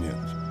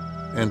companions,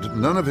 and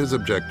none of his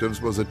objectives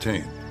was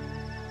attained.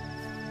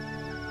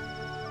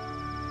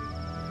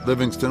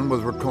 Livingstone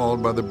was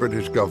recalled by the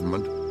British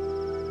government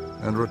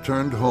and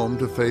returned home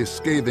to face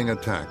scathing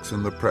attacks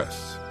in the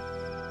press.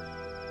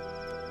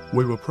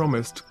 "We were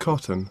promised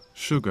cotton,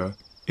 sugar,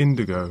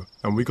 indigo,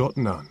 and we got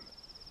none.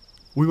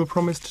 We were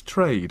promised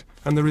trade,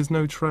 and there is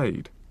no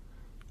trade.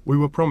 We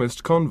were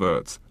promised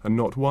converts, and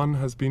not one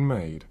has been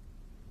made.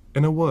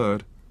 In a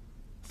word,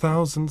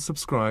 thousands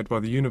subscribed by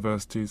the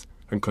universities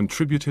and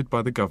contributed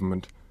by the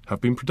government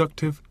have been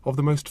productive of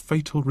the most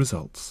fatal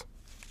results."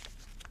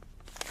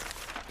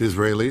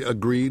 Disraeli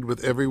agreed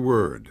with every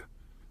word,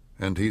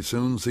 and he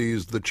soon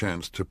seized the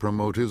chance to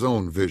promote his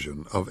own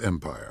vision of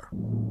empire.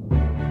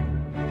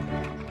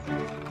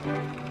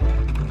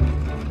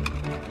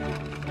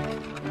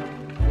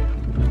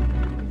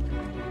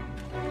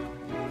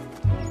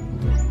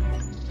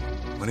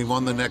 When he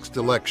won the next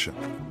election,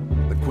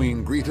 the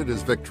Queen greeted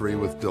his victory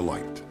with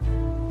delight.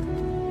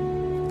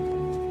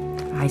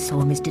 "I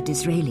saw Mr.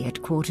 Disraeli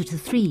at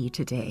 2:45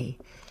 today.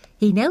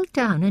 He knelt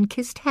down and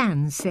kissed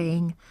hands,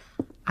 saying,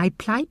 'I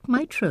plight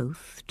my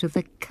troth to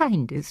the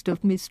kindest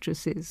of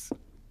mistresses.'"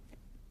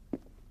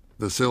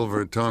 The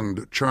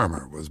silver-tongued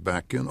charmer was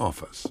back in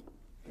office.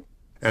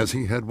 As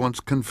he had once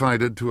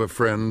confided to a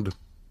friend,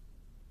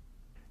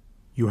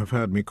 "You have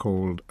heard me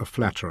called a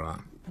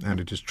flatterer, and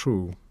it is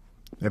true.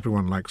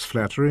 Everyone likes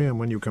flattery, and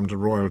when you come to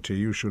royalty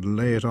you should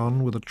lay it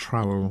on with a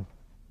trowel."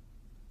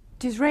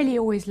 Disraeli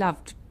always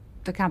loved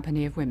the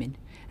company of women,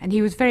 and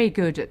he was very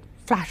good at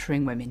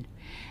flattering women.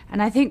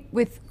 And I think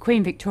with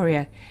Queen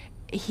Victoria,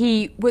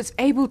 he was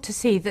able to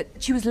see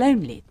that she was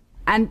lonely.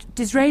 And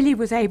Disraeli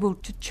was able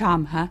to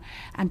charm her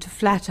and to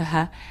flatter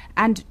her.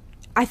 And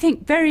I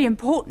think very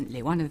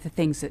importantly, one of the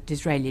things that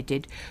Disraeli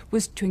did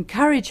was to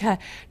encourage her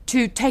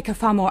to take a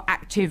far more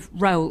active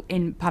role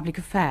in public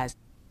affairs.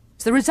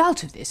 So the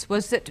result of this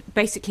was that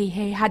basically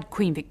he had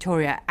Queen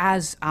Victoria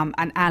as an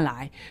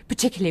ally,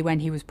 particularly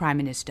when he was Prime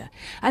Minister.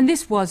 And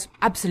this was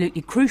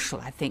absolutely crucial,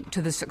 I think,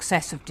 to the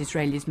success of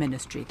Disraeli's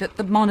ministry, that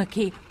the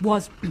monarchy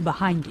was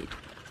behind it.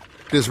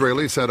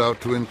 Disraeli set out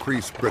to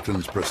increase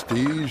Britain's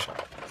prestige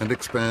and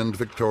expand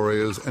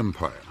Victoria's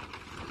empire.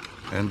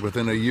 And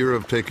within a year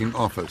of taking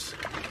office,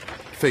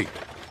 fate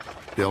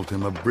dealt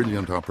him a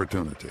brilliant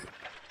opportunity.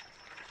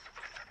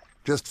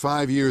 Just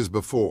 5 years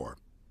before,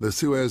 the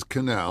Suez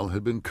Canal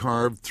had been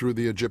carved through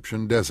the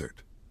Egyptian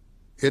desert.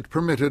 It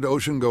permitted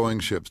ocean-going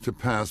ships to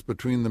pass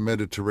between the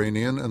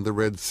Mediterranean and the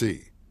Red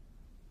Sea,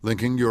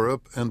 linking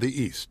Europe and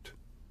the East.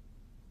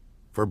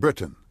 For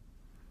Britain,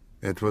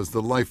 it was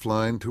the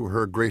lifeline to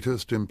her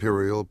greatest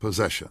imperial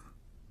possession.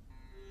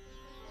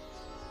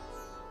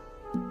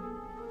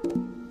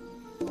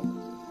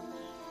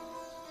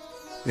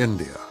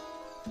 India,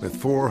 with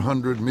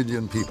 400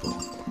 million people,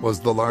 was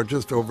the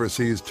largest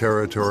overseas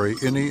territory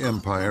any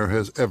empire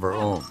has ever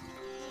owned.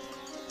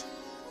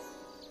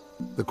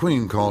 The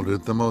Queen called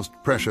it the most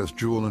precious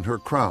jewel in her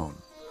crown.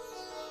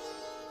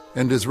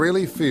 And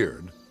Disraeli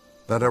feared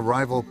that a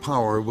rival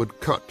power would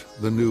cut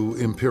the new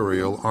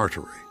imperial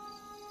artery.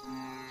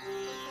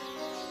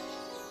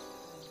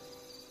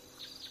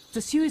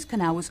 The Suez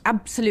Canal was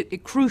absolutely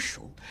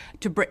crucial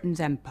to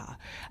Britain's empire.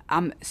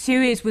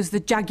 Suez was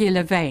the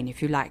jugular vein,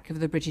 if you like, of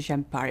the British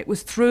Empire. It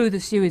was through the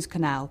Suez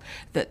Canal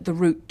that the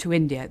route to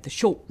India, the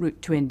short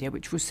route to India,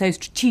 which was so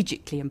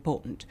strategically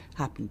important,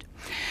 happened.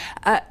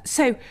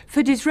 So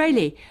for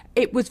Disraeli,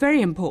 it was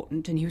very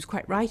important, and he was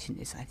quite right in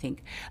this, I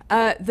think,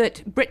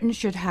 that Britain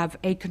should have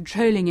a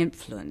controlling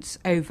influence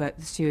over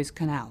the Suez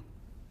Canal.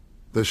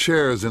 The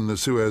shares in the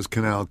Suez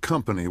Canal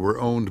Company were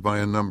owned by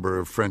a number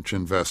of French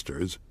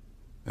investors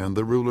and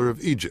the ruler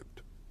of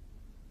Egypt,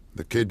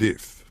 the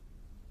Khedive.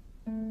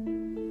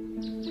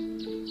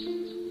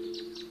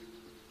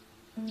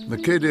 The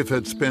Khedive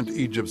had spent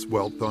Egypt's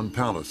wealth on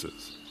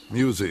palaces,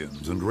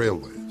 museums, and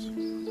railways.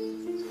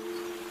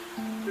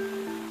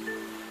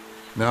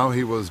 Now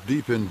he was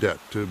deep in debt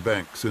to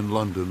banks in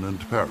London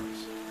and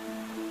Paris.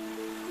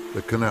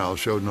 The canal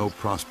showed no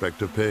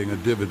prospect of paying a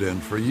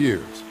dividend for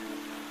years,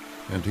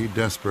 and he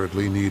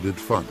desperately needed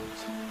funds.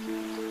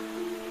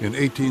 In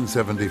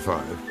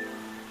 1875,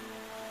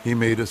 he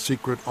made a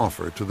secret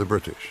offer to the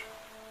British.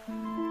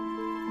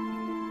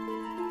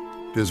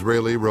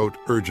 Disraeli wrote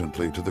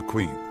urgently to the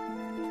Queen.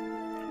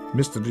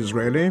 Mr.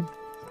 Disraeli,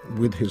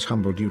 with his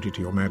humble duty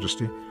to your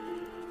Majesty,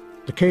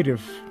 the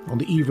Khedive, on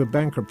the eve of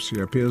bankruptcy,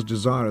 appears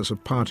desirous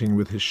of parting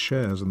with his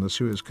shares in the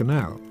Suez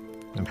Canal,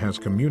 and has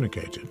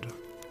communicated,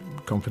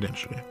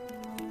 confidentially.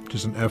 It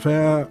is an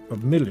affair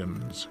of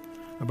millions,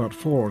 about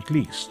 4 at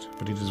least,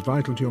 but it is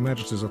vital to your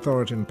Majesty's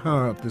authority and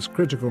power at this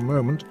critical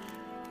moment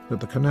that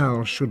the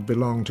canal should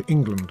belong to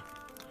England.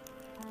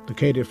 The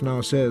Khedive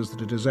now says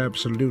that it is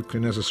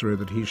absolutely necessary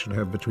that he should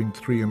have between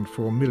 3 and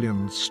 4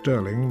 million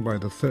sterling by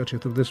the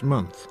 30th of this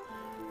month.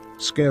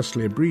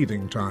 Scarcely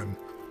breathing time,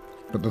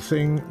 but the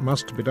thing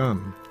must be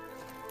done.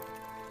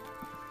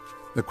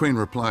 The Queen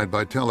replied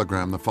by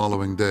telegram the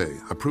following day,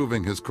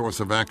 approving his course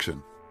of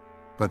action,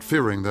 but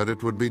fearing that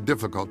it would be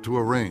difficult to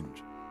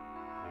arrange.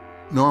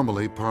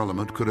 Normally,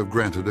 Parliament could have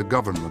granted a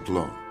government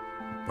loan,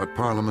 but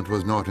Parliament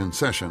was not in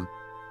session,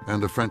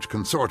 and a French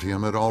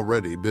consortium had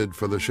already bid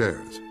for the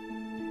shares.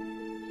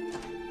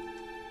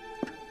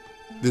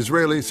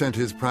 Disraeli sent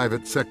his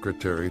private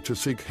secretary to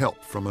seek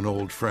help from an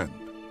old friend.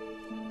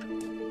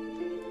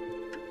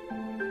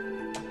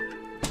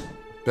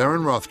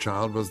 Baron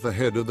Rothschild was the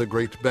head of the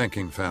great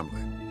banking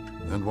family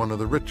and one of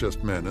the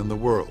richest men in the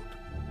world.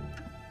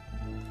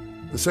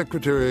 The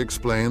secretary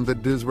explained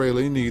that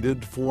Disraeli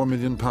needed £4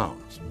 million,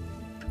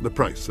 the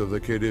price of the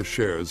Khedive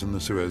shares in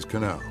the Suez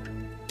Canal.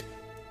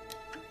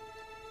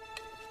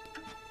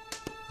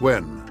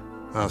 "When?"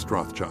 asked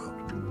Rothschild.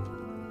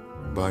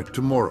 "By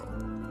tomorrow,"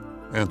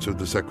 answered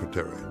the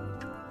secretary.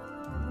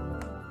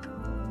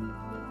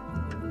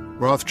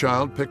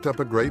 Rothschild picked up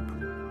a grape,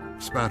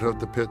 spat out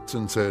the pits,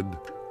 and said,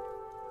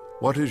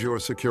 "What is your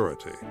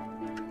security?"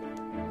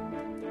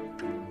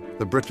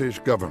 "The British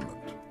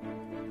government,"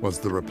 was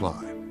the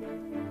reply.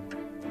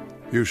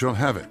 "You shall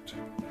have it,"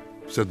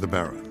 said the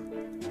Baron.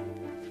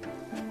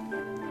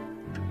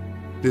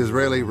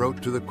 Disraeli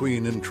wrote to the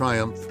Queen in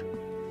triumph,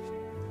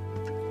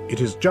 It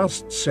is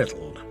just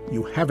settled.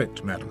 You have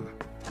it, madam.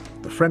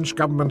 The French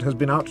government has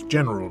been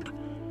out-generaled,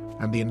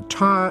 and the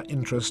entire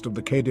interest of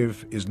the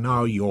Khedive is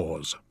now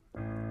yours.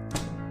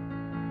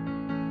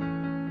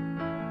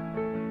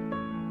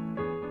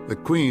 The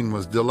Queen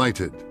was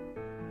delighted.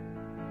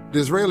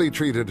 Disraeli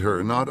treated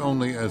her not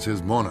only as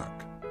his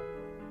monarch,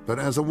 but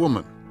as a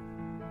woman,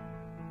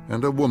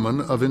 and a woman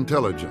of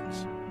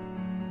intelligence.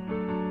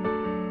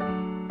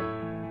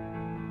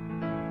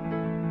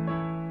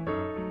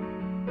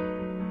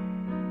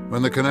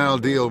 When the canal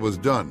deal was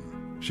done,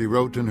 she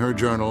wrote in her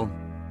journal,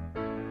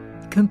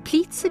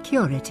 Complete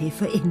security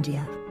for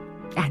India.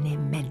 An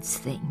immense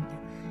thing.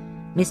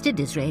 Mr.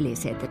 Disraeli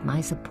said that my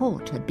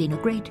support had been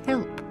a great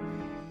help.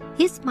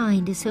 His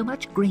mind is so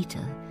much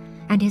greater,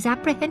 and his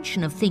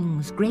apprehension of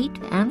things great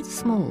and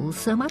small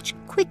so much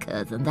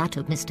quicker than that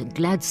of Mr.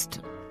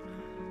 Gladstone.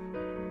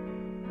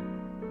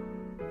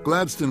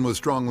 Gladstone was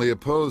strongly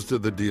opposed to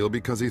the deal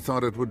because he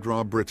thought it would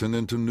draw Britain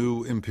into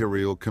new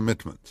imperial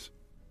commitments.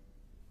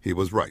 He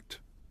was right.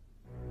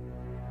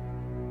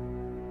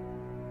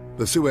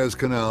 The Suez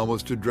Canal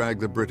was to drag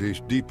the British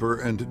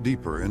deeper and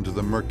deeper into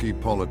the murky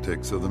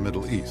politics of the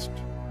Middle East.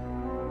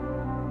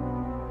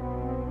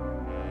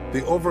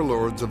 The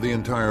overlords of the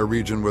entire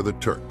region were the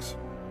Turks,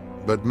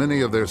 but many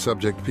of their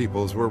subject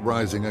peoples were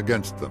rising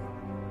against them.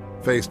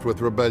 Faced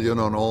with rebellion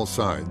on all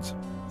sides,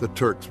 the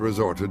Turks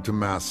resorted to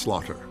mass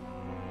slaughter.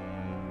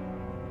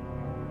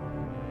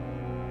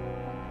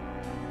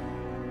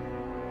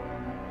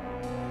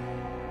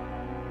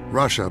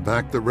 Russia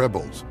backed the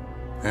rebels,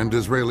 and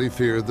Disraeli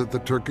feared that the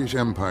Turkish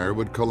Empire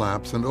would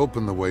collapse and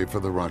open the way for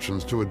the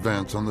Russians to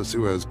advance on the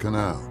Suez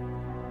Canal.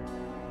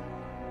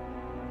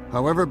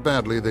 However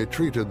badly they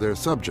treated their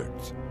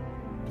subjects,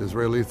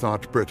 Disraeli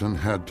thought Britain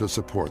had to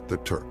support the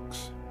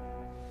Turks.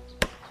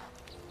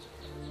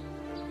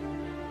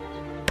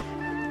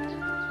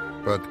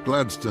 But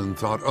Gladstone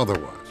thought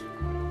otherwise.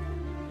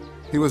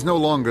 He was no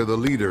longer the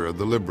leader of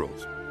the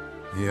liberals.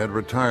 He had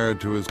retired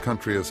to his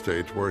country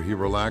estate where he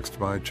relaxed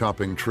by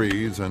chopping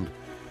trees and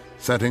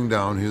setting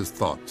down his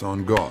thoughts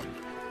on God.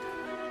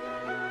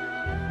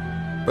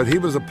 But he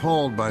was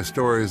appalled by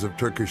stories of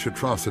Turkish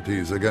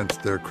atrocities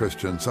against their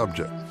Christian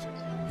subjects.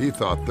 He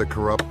thought the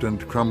corrupt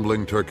and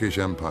crumbling Turkish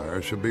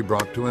Empire should be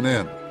brought to an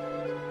end.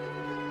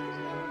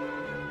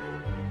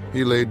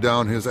 He laid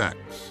down his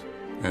axe,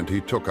 and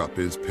he took up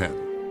his pen.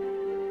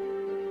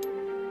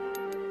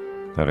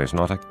 There is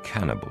not a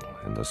cannibal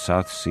in the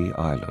South Sea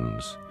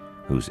Islands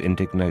whose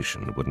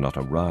indignation would not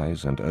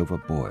arise and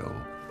overboil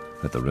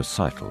at the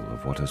recital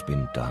of what has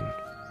been done.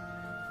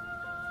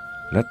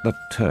 Let the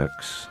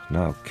Turks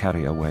now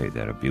carry away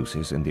their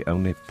abuses in the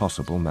only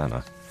possible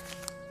manner,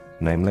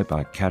 namely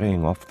by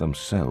carrying off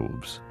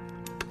themselves.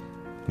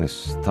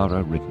 This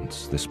thorough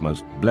riddance, this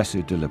most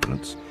blessed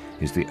deliverance,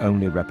 is the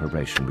only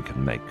reparation we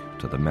can make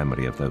to the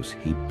memory of those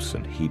heaps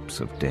and heaps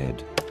of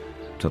dead,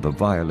 to the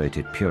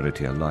violated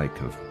purity alike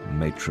of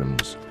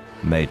matrons,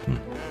 maiden,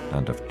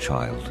 and of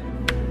child.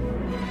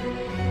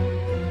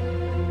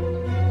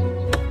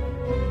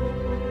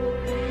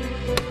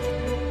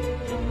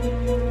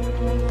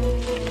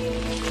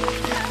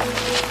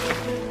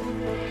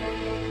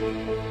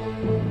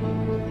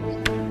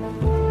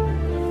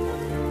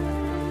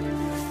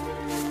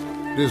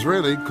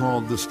 Disraeli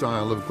called the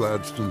style of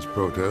Gladstone's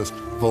protest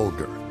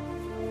vulgar,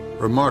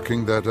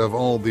 remarking that of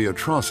all the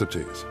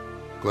atrocities,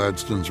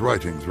 Gladstone's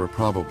writings were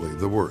probably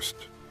the worst.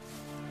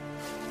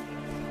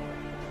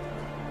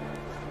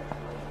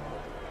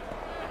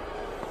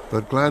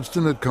 But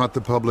Gladstone had caught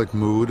the public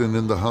mood, and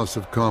in the House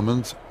of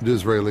Commons,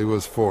 Disraeli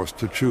was forced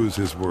to choose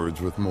his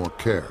words with more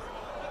care.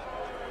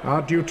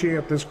 Our duty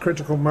at this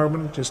critical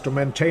moment is to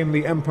maintain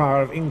the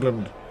Empire of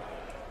England,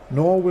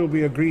 nor will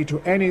we agree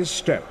to any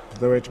step,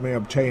 though it may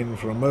obtain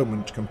for a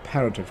moment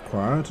comparative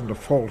quiet and a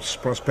false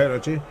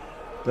prosperity,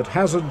 that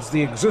hazards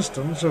the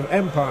existence of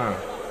empire.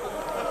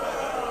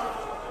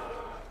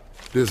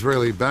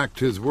 Disraeli backed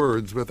his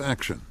words with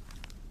action.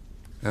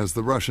 As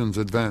the Russians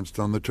advanced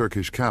on the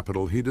Turkish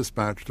capital, he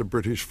dispatched a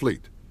British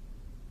fleet,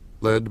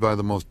 led by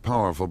the most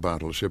powerful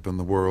battleship in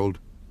the world,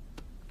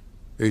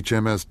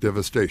 HMS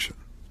Devastation.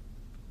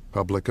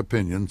 Public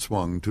opinion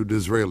swung to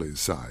Disraeli's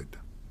side.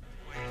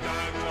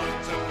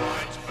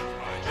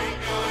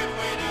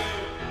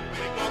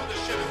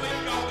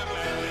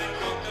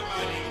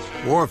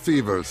 War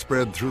fever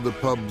spread through the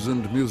pubs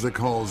and music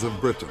halls of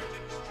Britain.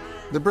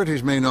 The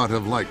British may not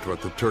have liked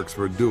what the Turks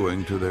were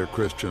doing to their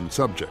Christian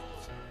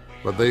subjects,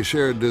 but they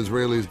shared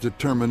Disraeli's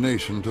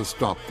determination to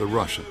stop the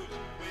Russians.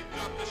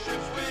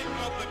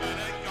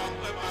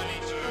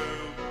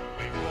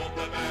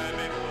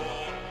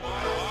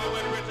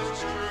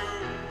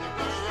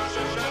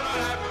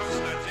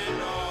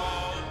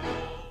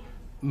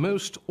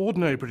 Most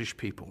ordinary British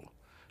people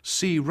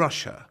see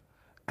Russia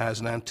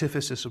as an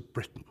antithesis of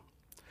Britain.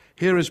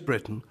 Here is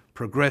Britain,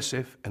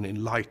 progressive and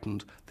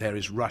enlightened. There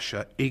is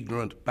Russia,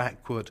 ignorant,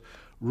 backward,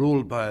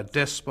 ruled by a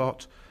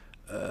despot,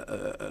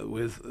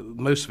 with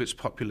most of its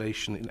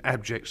population in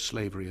abject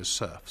slavery as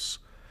serfs.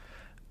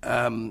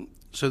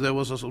 So there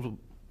was a sort of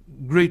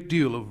great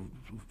deal of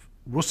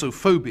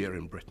Russophobia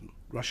in Britain.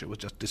 Russia was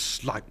just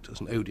disliked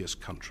as an odious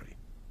country.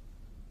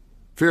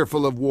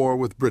 Fearful of war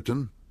with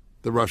Britain,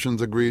 the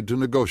Russians agreed to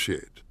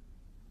negotiate.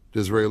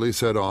 Disraeli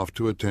set off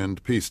to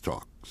attend peace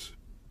talks.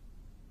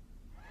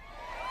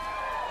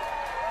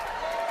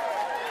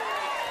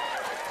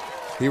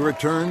 He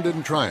returned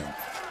in triumph.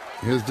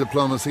 His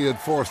diplomacy had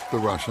forced the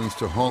Russians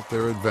to halt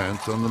their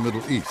advance on the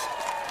Middle East.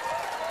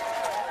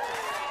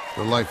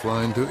 The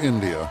lifeline to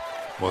India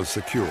was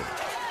secured.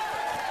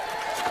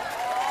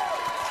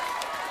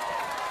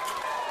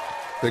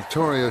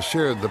 Victoria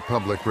shared the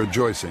public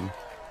rejoicing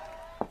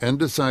and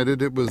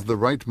decided it was the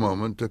right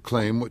moment to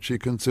claim what she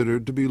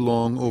considered to be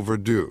long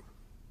overdue.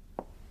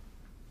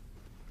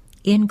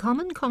 In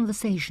common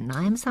conversation,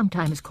 I am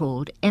sometimes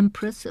called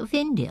Empress of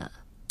India.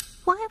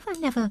 Why have I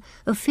never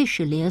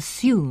officially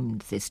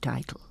assumed this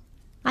title?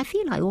 I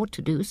feel I ought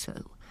to do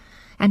so,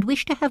 and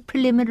wish to have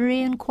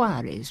preliminary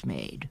inquiries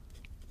made.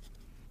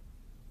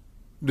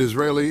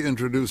 Disraeli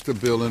introduced a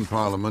bill in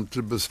Parliament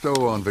to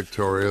bestow on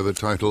Victoria the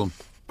title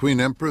Queen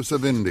Empress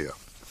of India.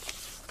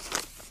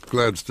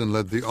 Gladstone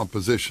led the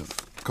opposition,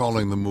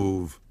 calling the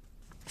move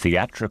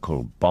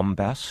theatrical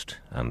bombast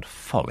and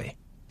folly.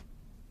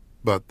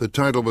 But the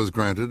title was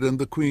granted, and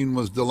the Queen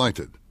was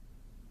delighted.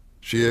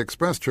 She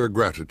expressed her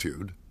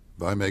gratitude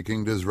by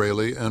making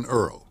Disraeli an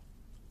earl.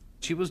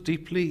 She was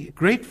deeply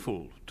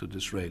grateful to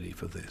Disraeli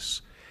for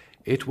this.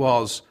 It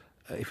was,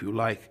 if you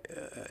like,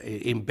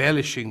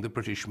 embellishing the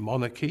British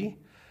monarchy,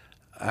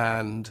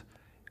 and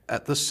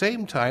at the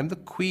same time the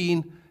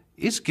Queen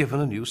is given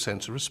a new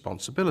sense of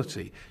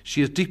responsibility.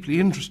 She is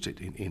deeply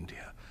interested in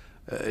India.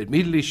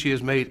 Immediately she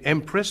is made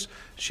empress.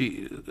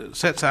 She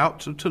sets out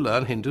to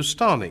learn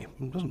Hindustani.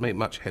 It doesn't make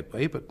much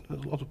headway, but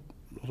there's a lot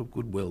of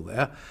goodwill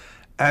there.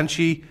 And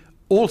she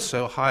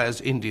also hires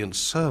Indian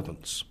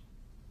servants.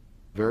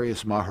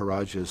 Various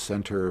Maharajas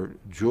sent her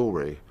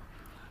jewelry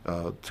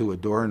to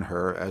adorn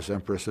her as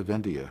Empress of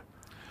India.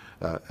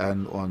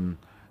 And on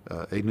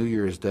a New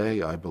Year's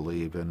Day, I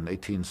believe, in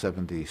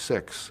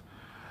 1876,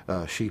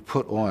 she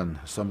put on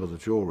some of the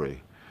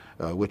jewelry,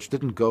 which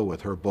didn't go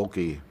with her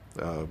bulky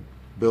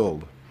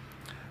build.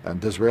 And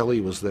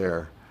Disraeli was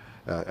there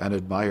and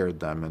admired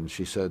them, and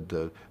she said,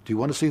 do you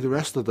want to see the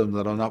rest of them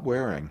that I'm not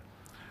wearing?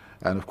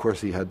 And of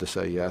course he had to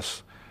say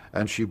yes.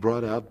 And she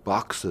brought out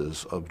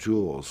boxes of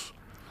jewels,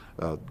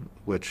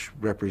 which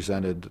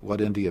represented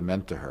what India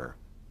meant to her.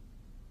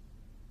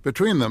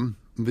 Between them,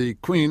 the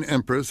Queen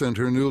Empress and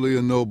her newly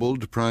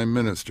ennobled Prime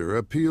Minister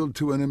appealed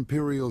to an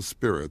imperial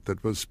spirit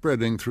that was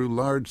spreading through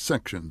large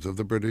sections of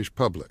the British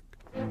public.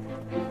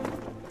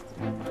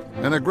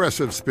 An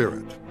aggressive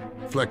spirit,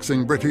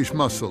 flexing British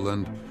muscle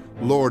and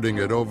lording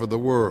it over the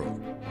world.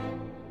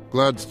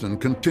 Gladstone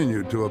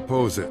continued to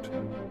oppose it.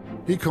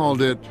 He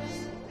called it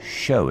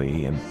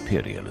showy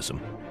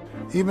imperialism.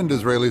 Even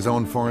Disraeli's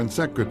own foreign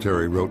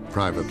secretary wrote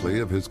privately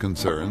of his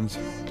concerns.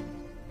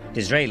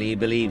 Disraeli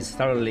believes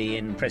thoroughly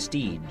in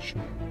prestige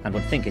and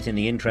would think it in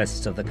the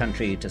interests of the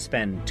country to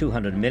spend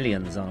 200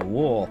 millions on a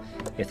war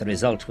if the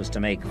result was to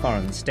make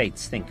foreign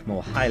states think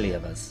more highly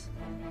of us.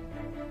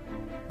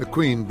 The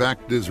Queen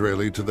backed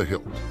Disraeli to the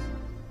hilt.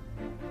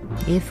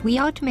 If we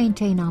are to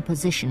maintain our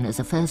position as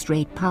a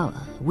first-rate power,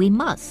 we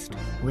must,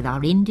 with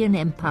our Indian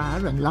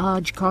empire and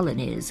large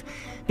colonies,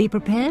 be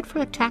prepared for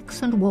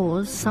attacks and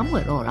wars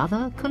somewhere or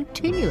other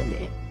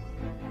continually.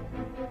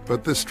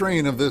 But the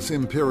strain of this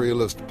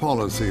imperialist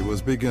policy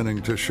was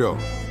beginning to show.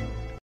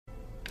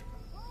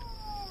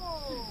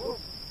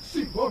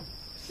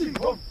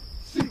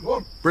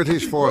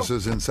 British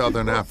forces in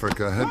southern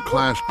Africa had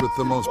clashed with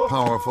the most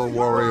powerful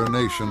warrior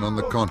nation on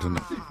the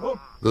continent,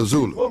 the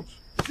Zulus.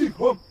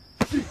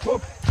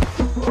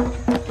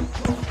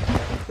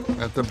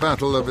 At the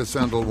Battle of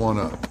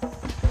Isandlwana,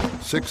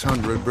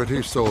 600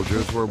 British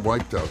soldiers were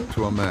wiped out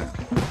to a man.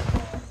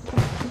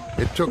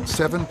 It took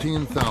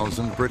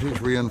 17,000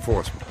 British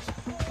reinforcements,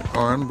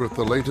 armed with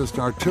the latest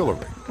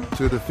artillery,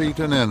 to defeat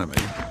an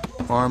enemy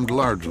armed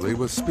largely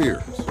with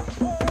spears.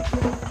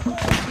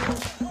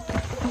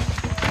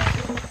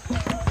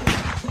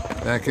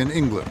 Back in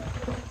England,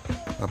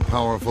 a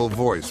powerful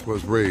voice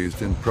was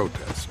raised in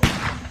protest.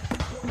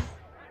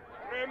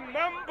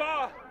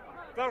 Remember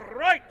the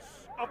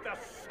rights of the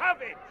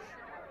savage,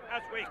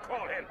 as we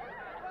call him.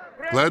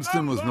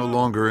 Gladstone was no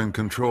longer in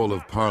control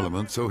of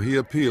Parliament, so he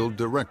appealed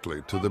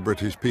directly to the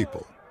British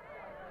people.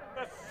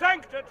 The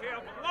sanctity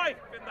of life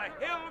in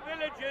the hill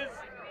villages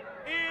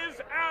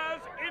is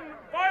as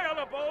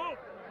inviolable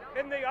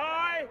in the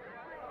eye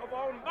of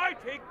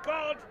Almighty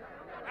God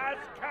as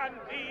can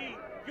be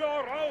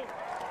your own.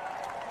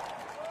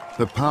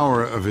 The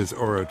power of his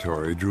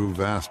oratory drew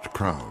vast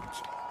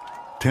crowds.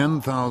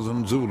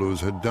 10,000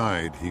 Zulus had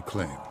died, he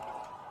claimed.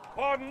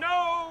 For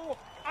no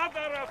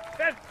other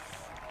offense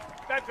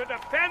than to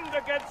defend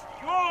against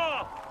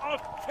your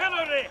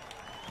artillery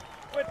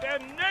with their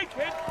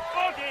naked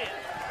bodies,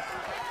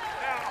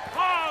 their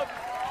hearths,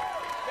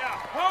 their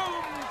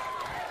homes,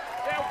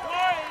 their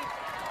wives,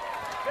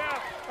 their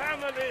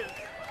families.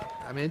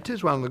 I mean, it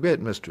is one of the great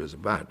mysteries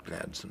about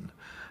Gladstone,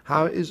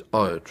 how his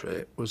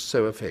oratory was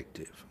so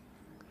effective.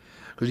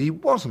 Because he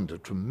wasn't a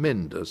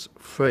tremendous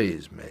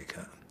phrase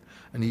maker,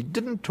 and he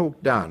didn't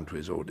talk down to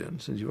his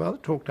audience, he rather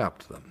talked up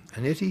to them,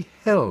 and yet he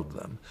held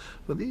them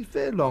for these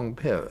very long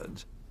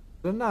periods.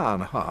 An hour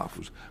and a half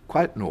was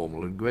quite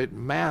normal in great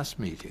mass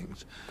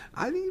meetings.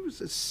 I think it was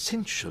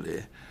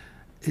essentially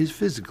his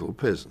physical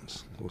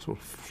presence, the sort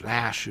of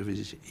flash of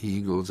his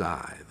eagle's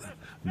eye,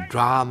 the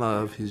drama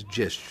of his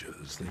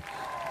gestures, the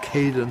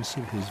cadence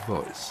of his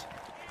voice.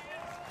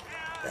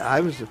 I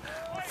was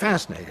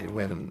fascinated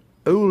when an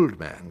old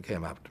man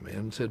came up to me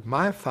and said,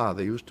 my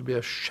father used to be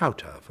a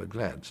shouter for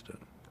Gladstone.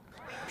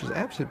 It was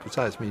absolutely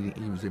precise, meaning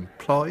he was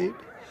employed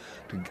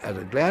at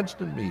a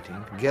Gladstone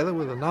meeting, together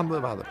with a number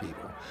of other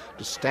people,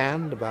 to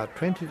stand about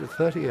 20 to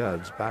 30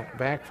 yards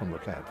back from the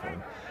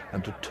platform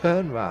and to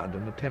turn round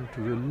and attempt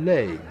to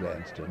relay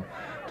Gladstone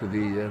to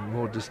the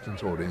more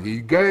distant audience.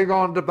 He's going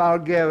on to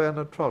Bulgarian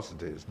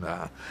atrocities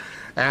now.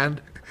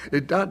 And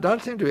it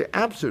does seem to be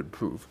absolute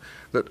proof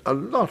that a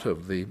lot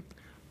of the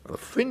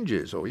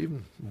fringes, or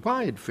even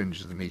wide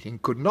fringes of the meeting,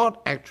 could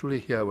not actually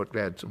hear what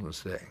Gladstone was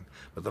saying.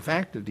 But the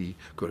fact that he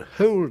could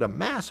hold a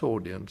mass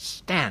audience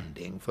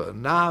standing for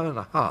an hour and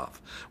a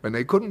half when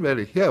they couldn't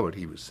really hear what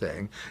he was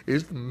saying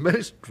is the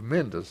most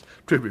tremendous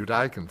tribute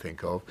I can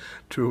think of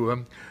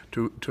to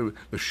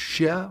the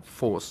sheer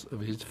force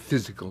of his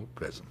physical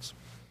presence.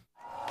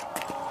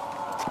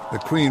 The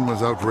Queen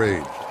was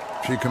outraged.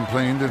 She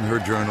complained in her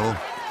journal,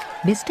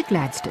 Mr.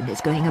 Gladstone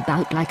is going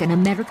about like an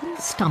American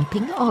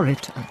stumping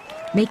orator,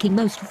 making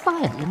most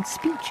violent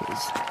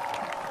speeches.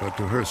 But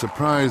to her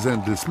surprise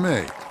and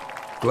dismay,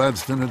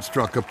 Gladstone had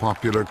struck a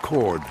popular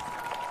chord.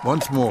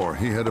 Once more,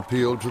 he had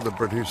appealed to the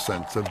British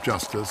sense of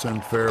justice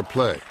and fair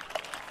play.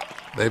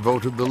 They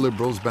voted the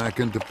Liberals back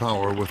into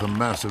power with a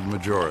massive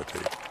majority.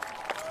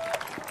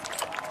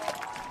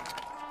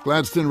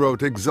 Gladstone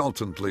wrote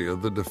exultantly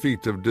of the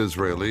defeat of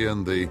Disraeli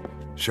and the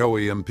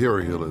showy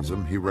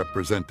imperialism he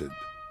represented.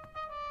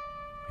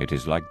 It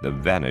is like the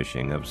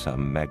vanishing of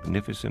some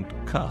magnificent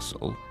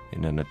castle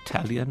in an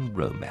Italian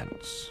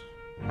romance.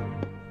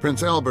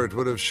 Prince Albert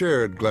would have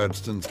shared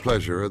Gladstone's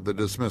pleasure at the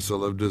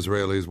dismissal of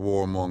Disraeli's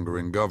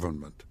warmongering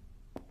government.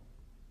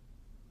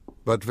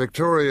 But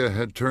Victoria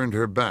had turned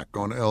her back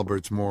on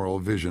Albert's moral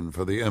vision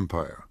for the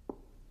empire.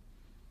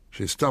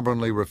 She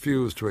stubbornly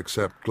refused to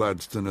accept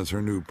Gladstone as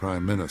her new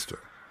prime minister.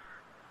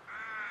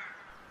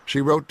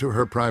 She wrote to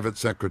her private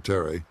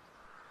secretary,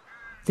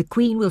 "The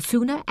Queen will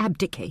sooner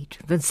abdicate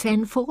than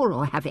send for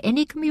or have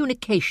any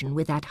communication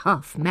with that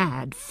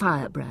half-mad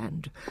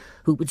firebrand,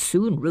 who would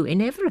soon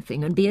ruin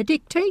everything and be a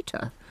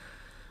dictator.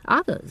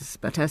 Others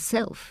but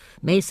herself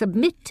may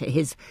submit to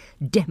his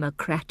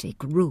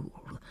democratic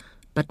rule,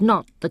 but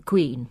not the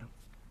Queen."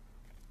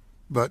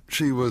 But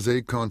she was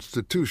a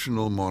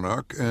constitutional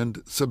monarch,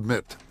 and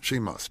submit she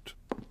must.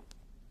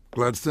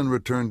 Gladstone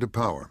returned to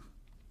power,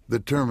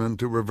 determined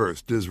to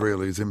reverse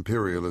Disraeli's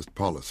imperialist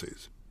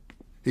policies.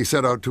 He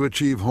set out to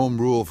achieve home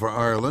rule for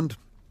Ireland.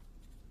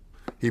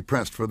 He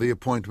pressed for the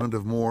appointment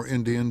of more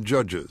Indian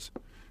judges,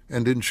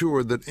 and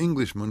ensured that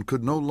Englishmen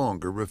could no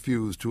longer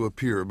refuse to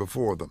appear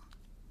before them.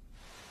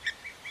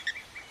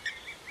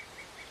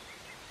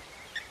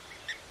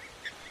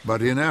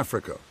 But in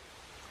Africa,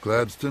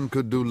 Gladstone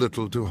could do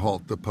little to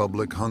halt the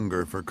public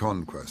hunger for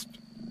conquest,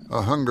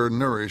 a hunger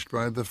nourished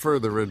by the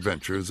further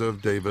adventures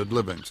of David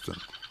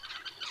Livingstone.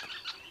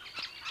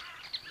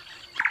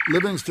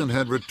 Livingstone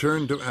had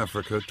returned to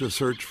Africa to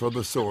search for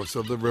the source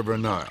of the River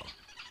Nile.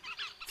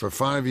 For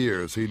 5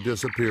 years he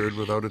disappeared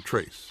without a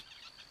trace,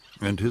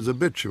 and his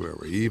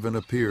obituary even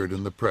appeared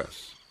in the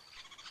press.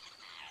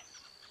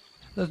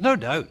 There's no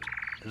doubt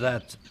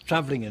that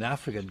travelling in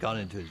Africa had gone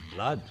into his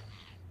blood.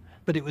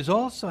 But it was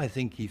also, I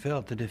think, he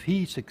felt that if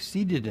he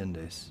succeeded in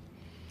this,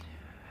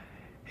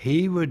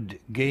 he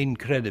would gain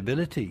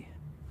credibility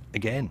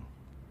again.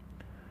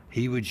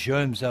 He would show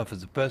himself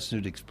as the person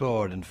who'd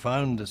explored and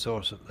found the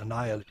source of the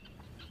Nile.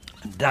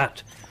 And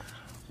that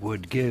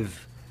would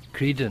give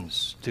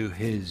credence to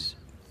his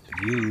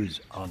views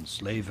on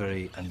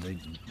slavery and the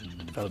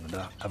development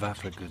of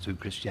Africa through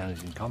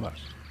Christianity and commerce.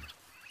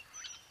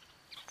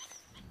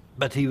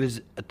 But he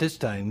was, at this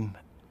time,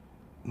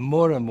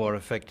 more and more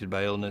affected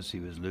by illness. He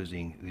was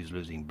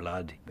losing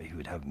blood. He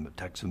would have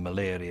attacks of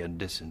malaria and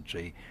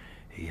dysentery.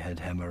 He had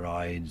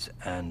hemorrhoids,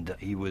 and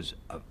he was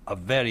a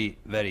very,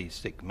 very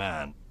sick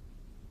man.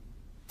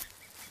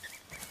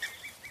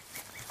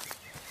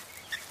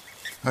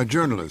 A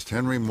journalist,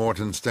 Henry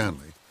Morton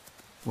Stanley,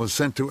 was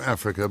sent to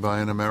Africa by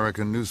an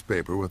American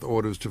newspaper with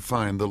orders to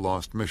find the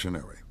lost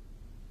missionary.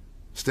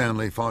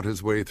 Stanley fought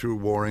his way through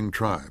warring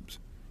tribes,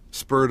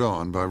 spurred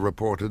on by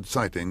reported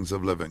sightings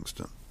of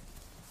Livingstone.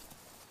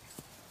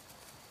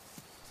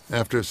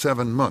 After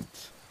 7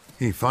 months,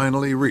 he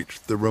finally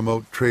reached the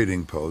remote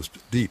trading post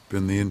deep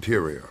in the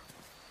interior.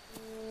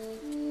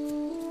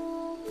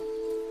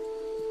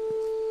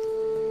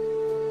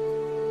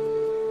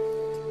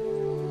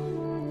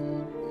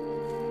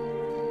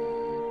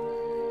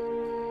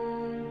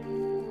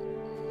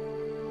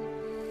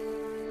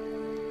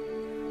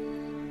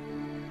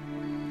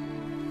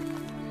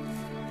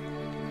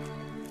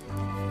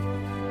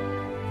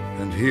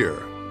 And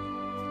here,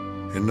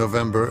 in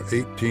November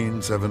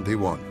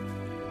 1871,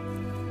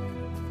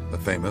 the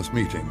famous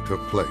meeting took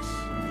place.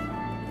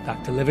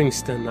 Dr.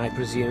 Livingstone, I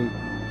presume.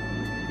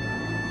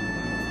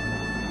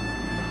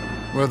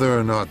 Whether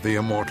or not the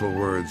immortal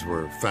words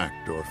were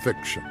fact or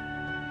fiction,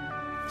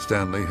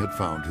 Stanley had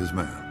found his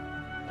man.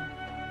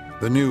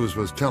 The news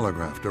was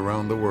telegraphed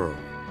around the world.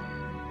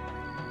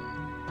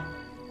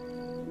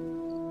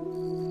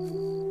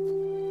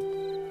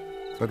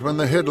 But when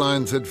the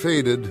headlines had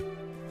faded,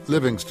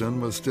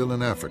 Livingstone was still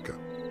in Africa,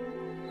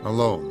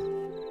 alone,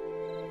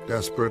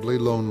 desperately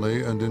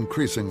lonely and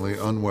increasingly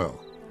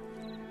unwell.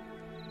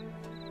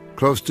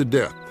 Close to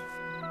death,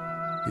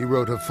 he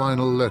wrote a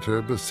final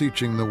letter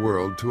beseeching the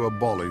world to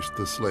abolish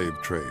the slave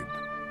trade.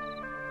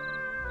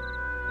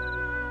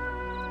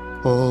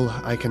 All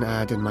I can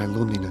add in my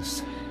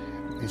loneliness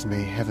is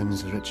may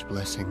heaven's rich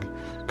blessing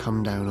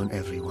come down on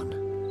everyone,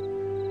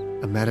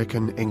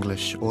 American,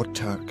 English, or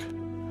Turk,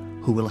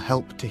 who will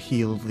help to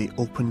heal the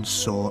open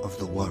sore of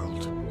the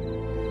world.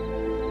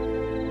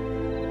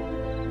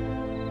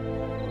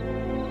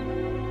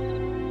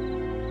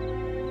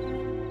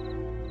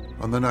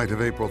 On the night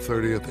of April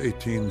 30th,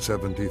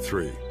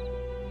 1873,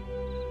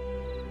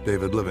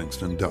 David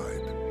Livingstone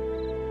died.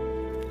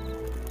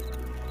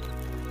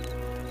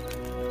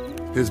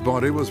 His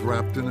body was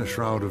wrapped in a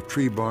shroud of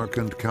tree bark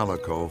and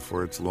calico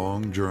for its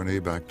long journey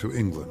back to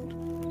England.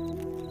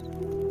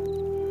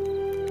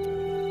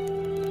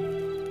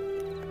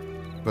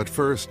 But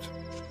first,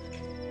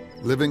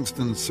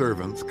 Livingstone's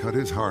servants cut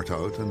his heart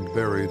out and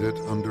buried it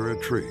under a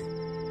tree,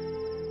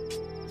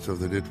 so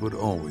that it would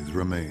always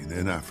remain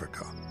in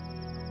Africa.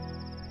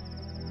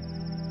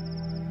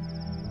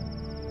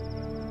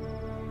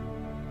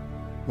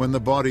 When the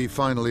body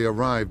finally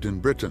arrived in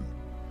Britain,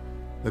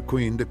 the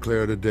Queen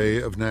declared a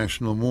day of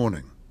national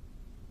mourning.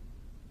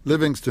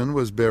 Livingstone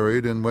was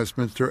buried in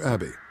Westminster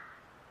Abbey,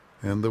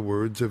 and the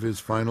words of his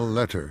final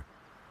letter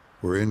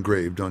were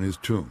engraved on his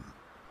tomb.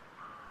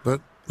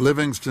 But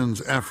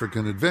Livingstone's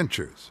African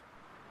adventures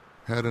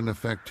had an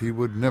effect he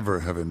would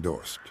never have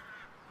endorsed.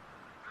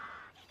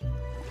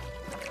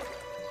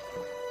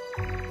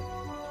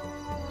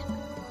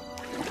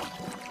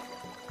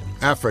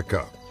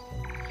 Africa,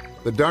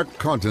 the dark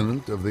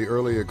continent of the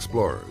early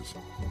explorers,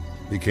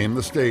 became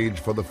the stage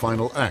for the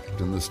final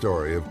act in the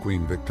story of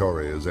Queen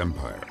Victoria's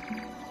empire.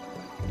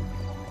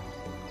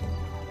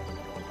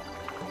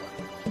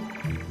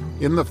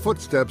 In the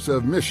footsteps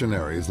of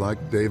missionaries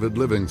like David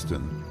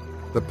Livingstone,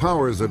 the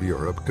powers of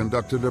Europe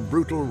conducted a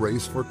brutal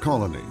race for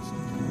colonies.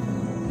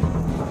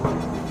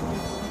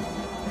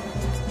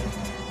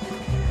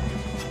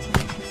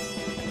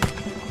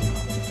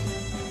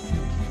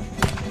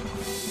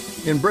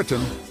 In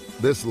Britain,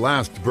 this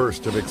last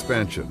burst of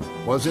expansion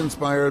was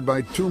inspired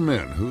by two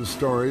men whose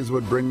stories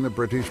would bring the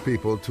British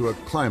people to a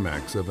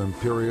climax of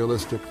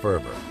imperialistic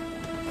fervor.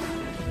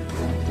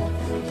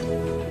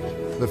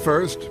 The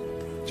first,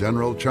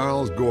 General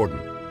Charles Gordon.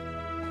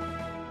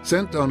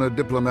 Sent on a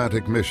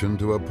diplomatic mission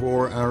to a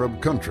poor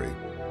Arab country,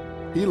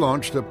 he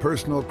launched a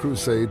personal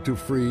crusade to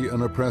free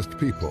an oppressed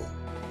people.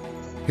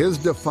 His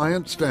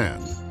defiant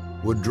stand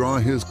would draw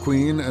his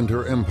queen and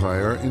her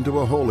empire into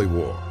a holy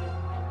war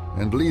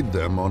and lead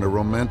them on a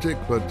romantic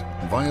but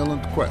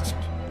violent quest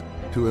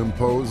to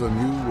impose a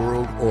new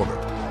world order.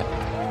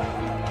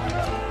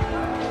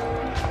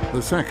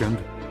 The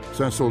second,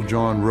 Cecil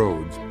John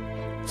Rhodes,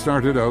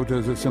 started out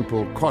as a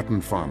simple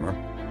cotton farmer,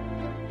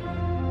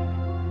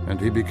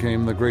 and he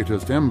became the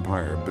greatest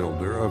empire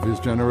builder of his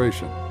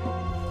generation.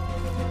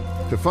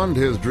 To fund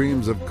his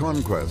dreams of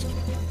conquest,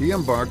 he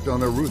embarked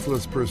on a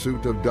ruthless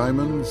pursuit of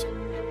diamonds,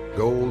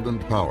 gold, and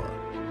power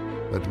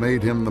that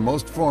made him the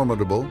most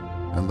formidable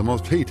and the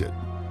most hated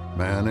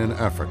man in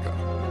Africa.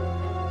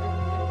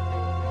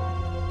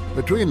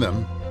 Between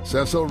them,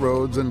 Cecil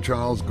Rhodes and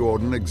Charles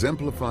Gordon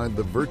exemplified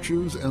the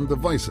virtues and the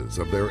vices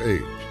of their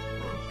age.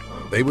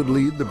 They would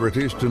lead the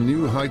British to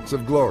new heights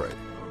of glory,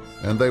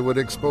 and they would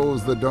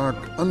expose the dark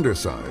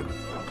underside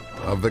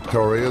of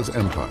Victoria's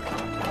empire.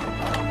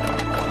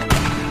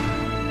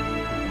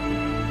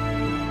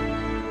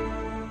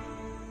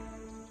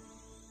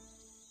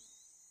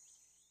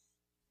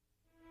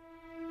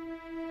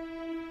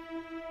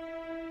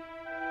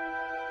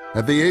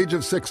 At the age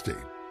of 60,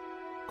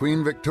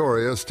 Queen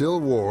Victoria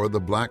still wore the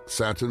black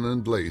satin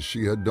and lace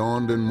she had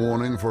donned in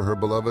mourning for her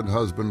beloved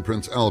husband,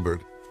 Prince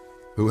Albert,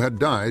 who had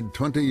died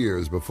 20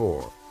 years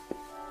before.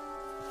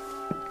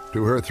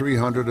 To her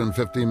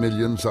 350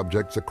 million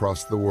subjects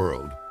across the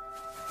world,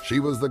 she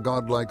was the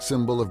godlike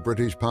symbol of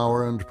British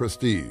power and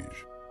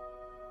prestige.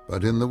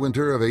 But in the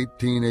winter of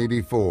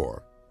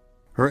 1884,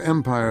 her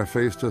empire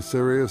faced a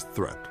serious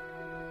threat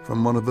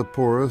from one of the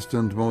poorest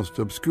and most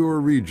obscure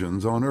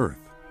regions on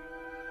earth,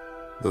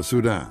 the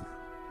Sudan.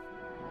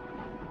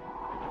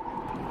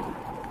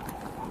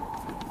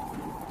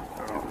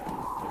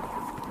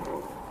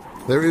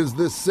 There is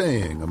this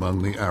saying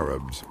among the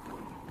Arabs: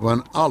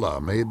 when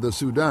Allah made the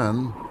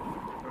Sudan,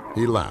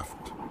 he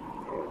laughed.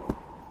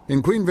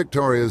 In Queen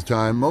Victoria's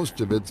time,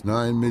 most of its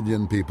 9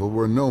 million people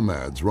were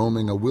nomads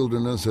roaming a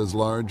wilderness as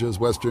large as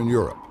Western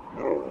Europe.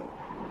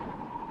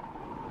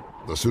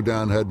 The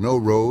Sudan had no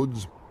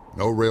roads,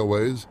 no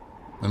railways,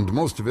 and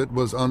most of it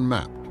was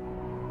unmapped.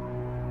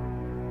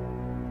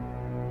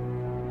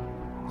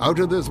 Out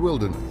of this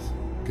wilderness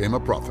came a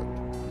prophet,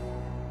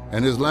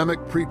 an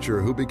Islamic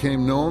preacher who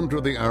became known to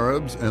the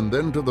Arabs and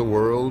then to the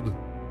world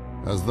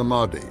as the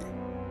Mahdi,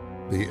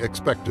 the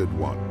expected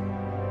one.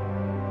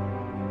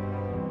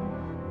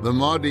 The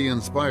Mahdi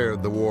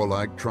inspired the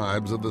warlike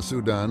tribes of the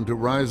Sudan to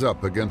rise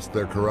up against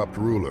their corrupt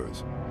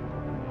rulers.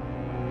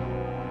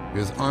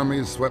 His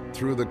armies swept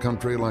through the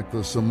country like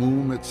the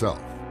Simoom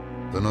itself,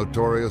 the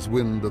notorious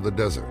wind of the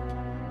desert.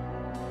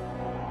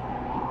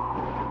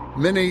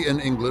 Many in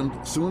England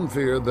soon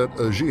feared that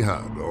a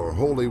jihad, or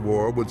holy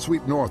war, would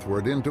sweep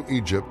northward into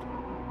Egypt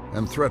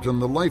and threaten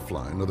the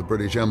lifeline of the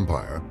British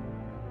Empire,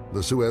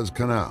 the Suez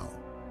Canal.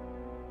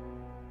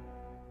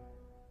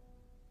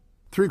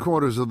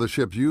 3/4 of the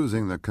ships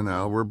using the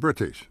canal were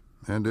British,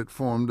 and it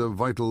formed a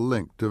vital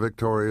link to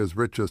Victoria's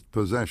richest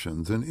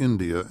possessions in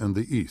India and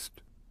the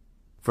East.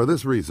 For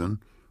this reason,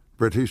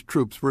 British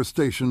troops were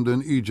stationed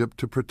in Egypt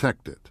to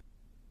protect it.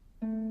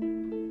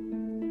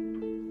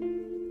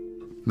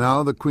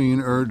 Now the Queen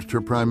urged her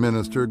Prime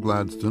Minister,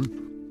 Gladstone,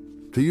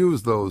 to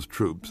use those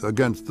troops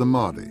against the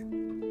Mahdi.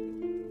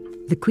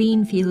 The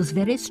Queen feels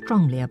very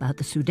strongly about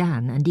the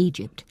Sudan and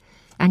Egypt,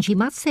 and she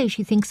must say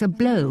she thinks a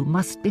blow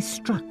must be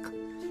struck.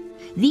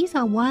 These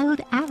are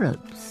wild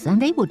Arabs,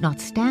 and they would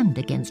not stand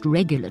against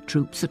regular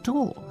troops at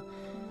all.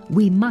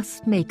 We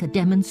must make a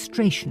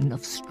demonstration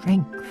of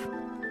strength.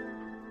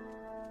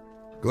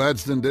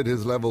 Gladstone did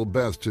his level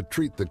best to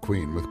treat the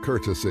Queen with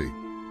courtesy,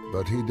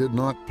 but he did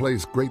not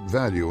place great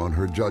value on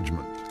her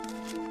judgment.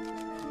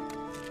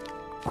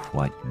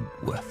 Quite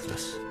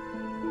worthless.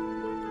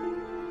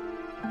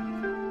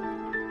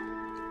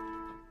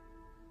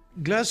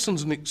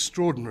 Gladstone's an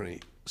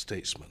extraordinary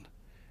statesman.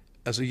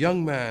 As a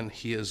young man,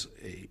 he is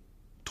a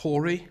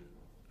Tory,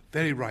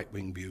 very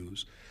right-wing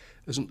views.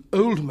 As an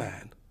old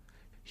man,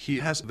 he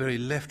has very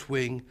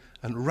left-wing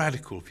and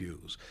radical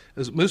views.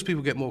 As most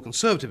people get more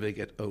conservative as they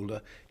get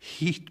older,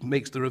 he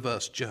makes the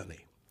reverse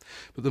journey.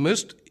 But the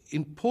most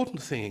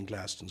important thing in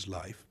Gladstone's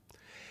life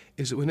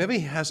is that whenever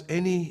he has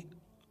any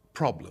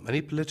problem,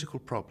 any political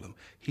problem,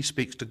 he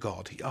speaks to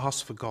God. He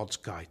asks for God's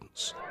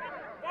guidance.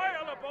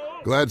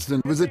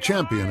 Gladstone was a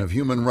champion of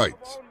human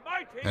rights,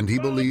 and he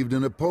believed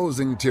in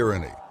opposing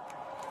tyranny.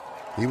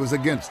 He was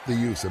against the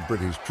use of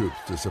British troops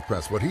to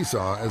suppress what he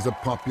saw as a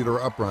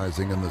popular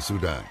uprising in the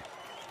Sudan.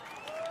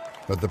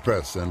 But the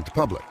press and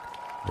public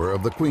were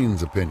of the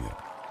Queen's opinion.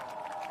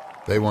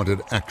 They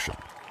wanted action.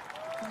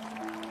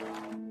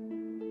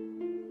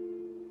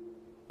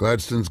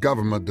 Gladstone's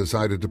government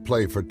decided to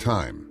play for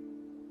time.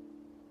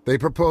 They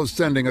proposed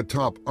sending a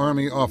top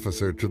army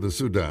officer to the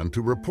Sudan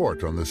to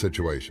report on the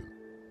situation.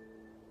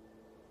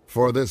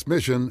 For this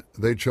mission,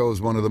 they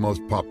chose one of the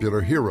most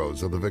popular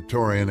heroes of the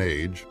Victorian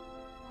age,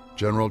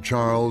 General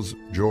Charles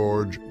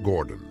George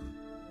Gordon.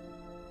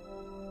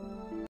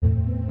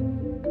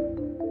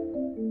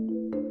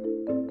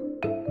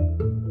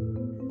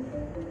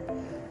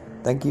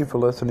 Thank you for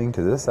listening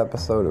to this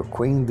episode of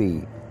Queen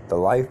Bee, The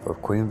Life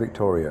of Queen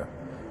Victoria.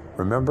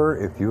 Remember,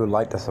 if you would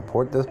like to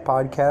support this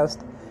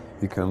podcast,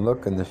 you can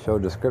look in the show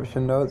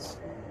description notes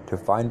to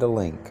find a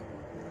link.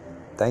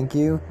 Thank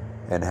you,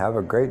 and have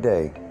a great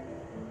day.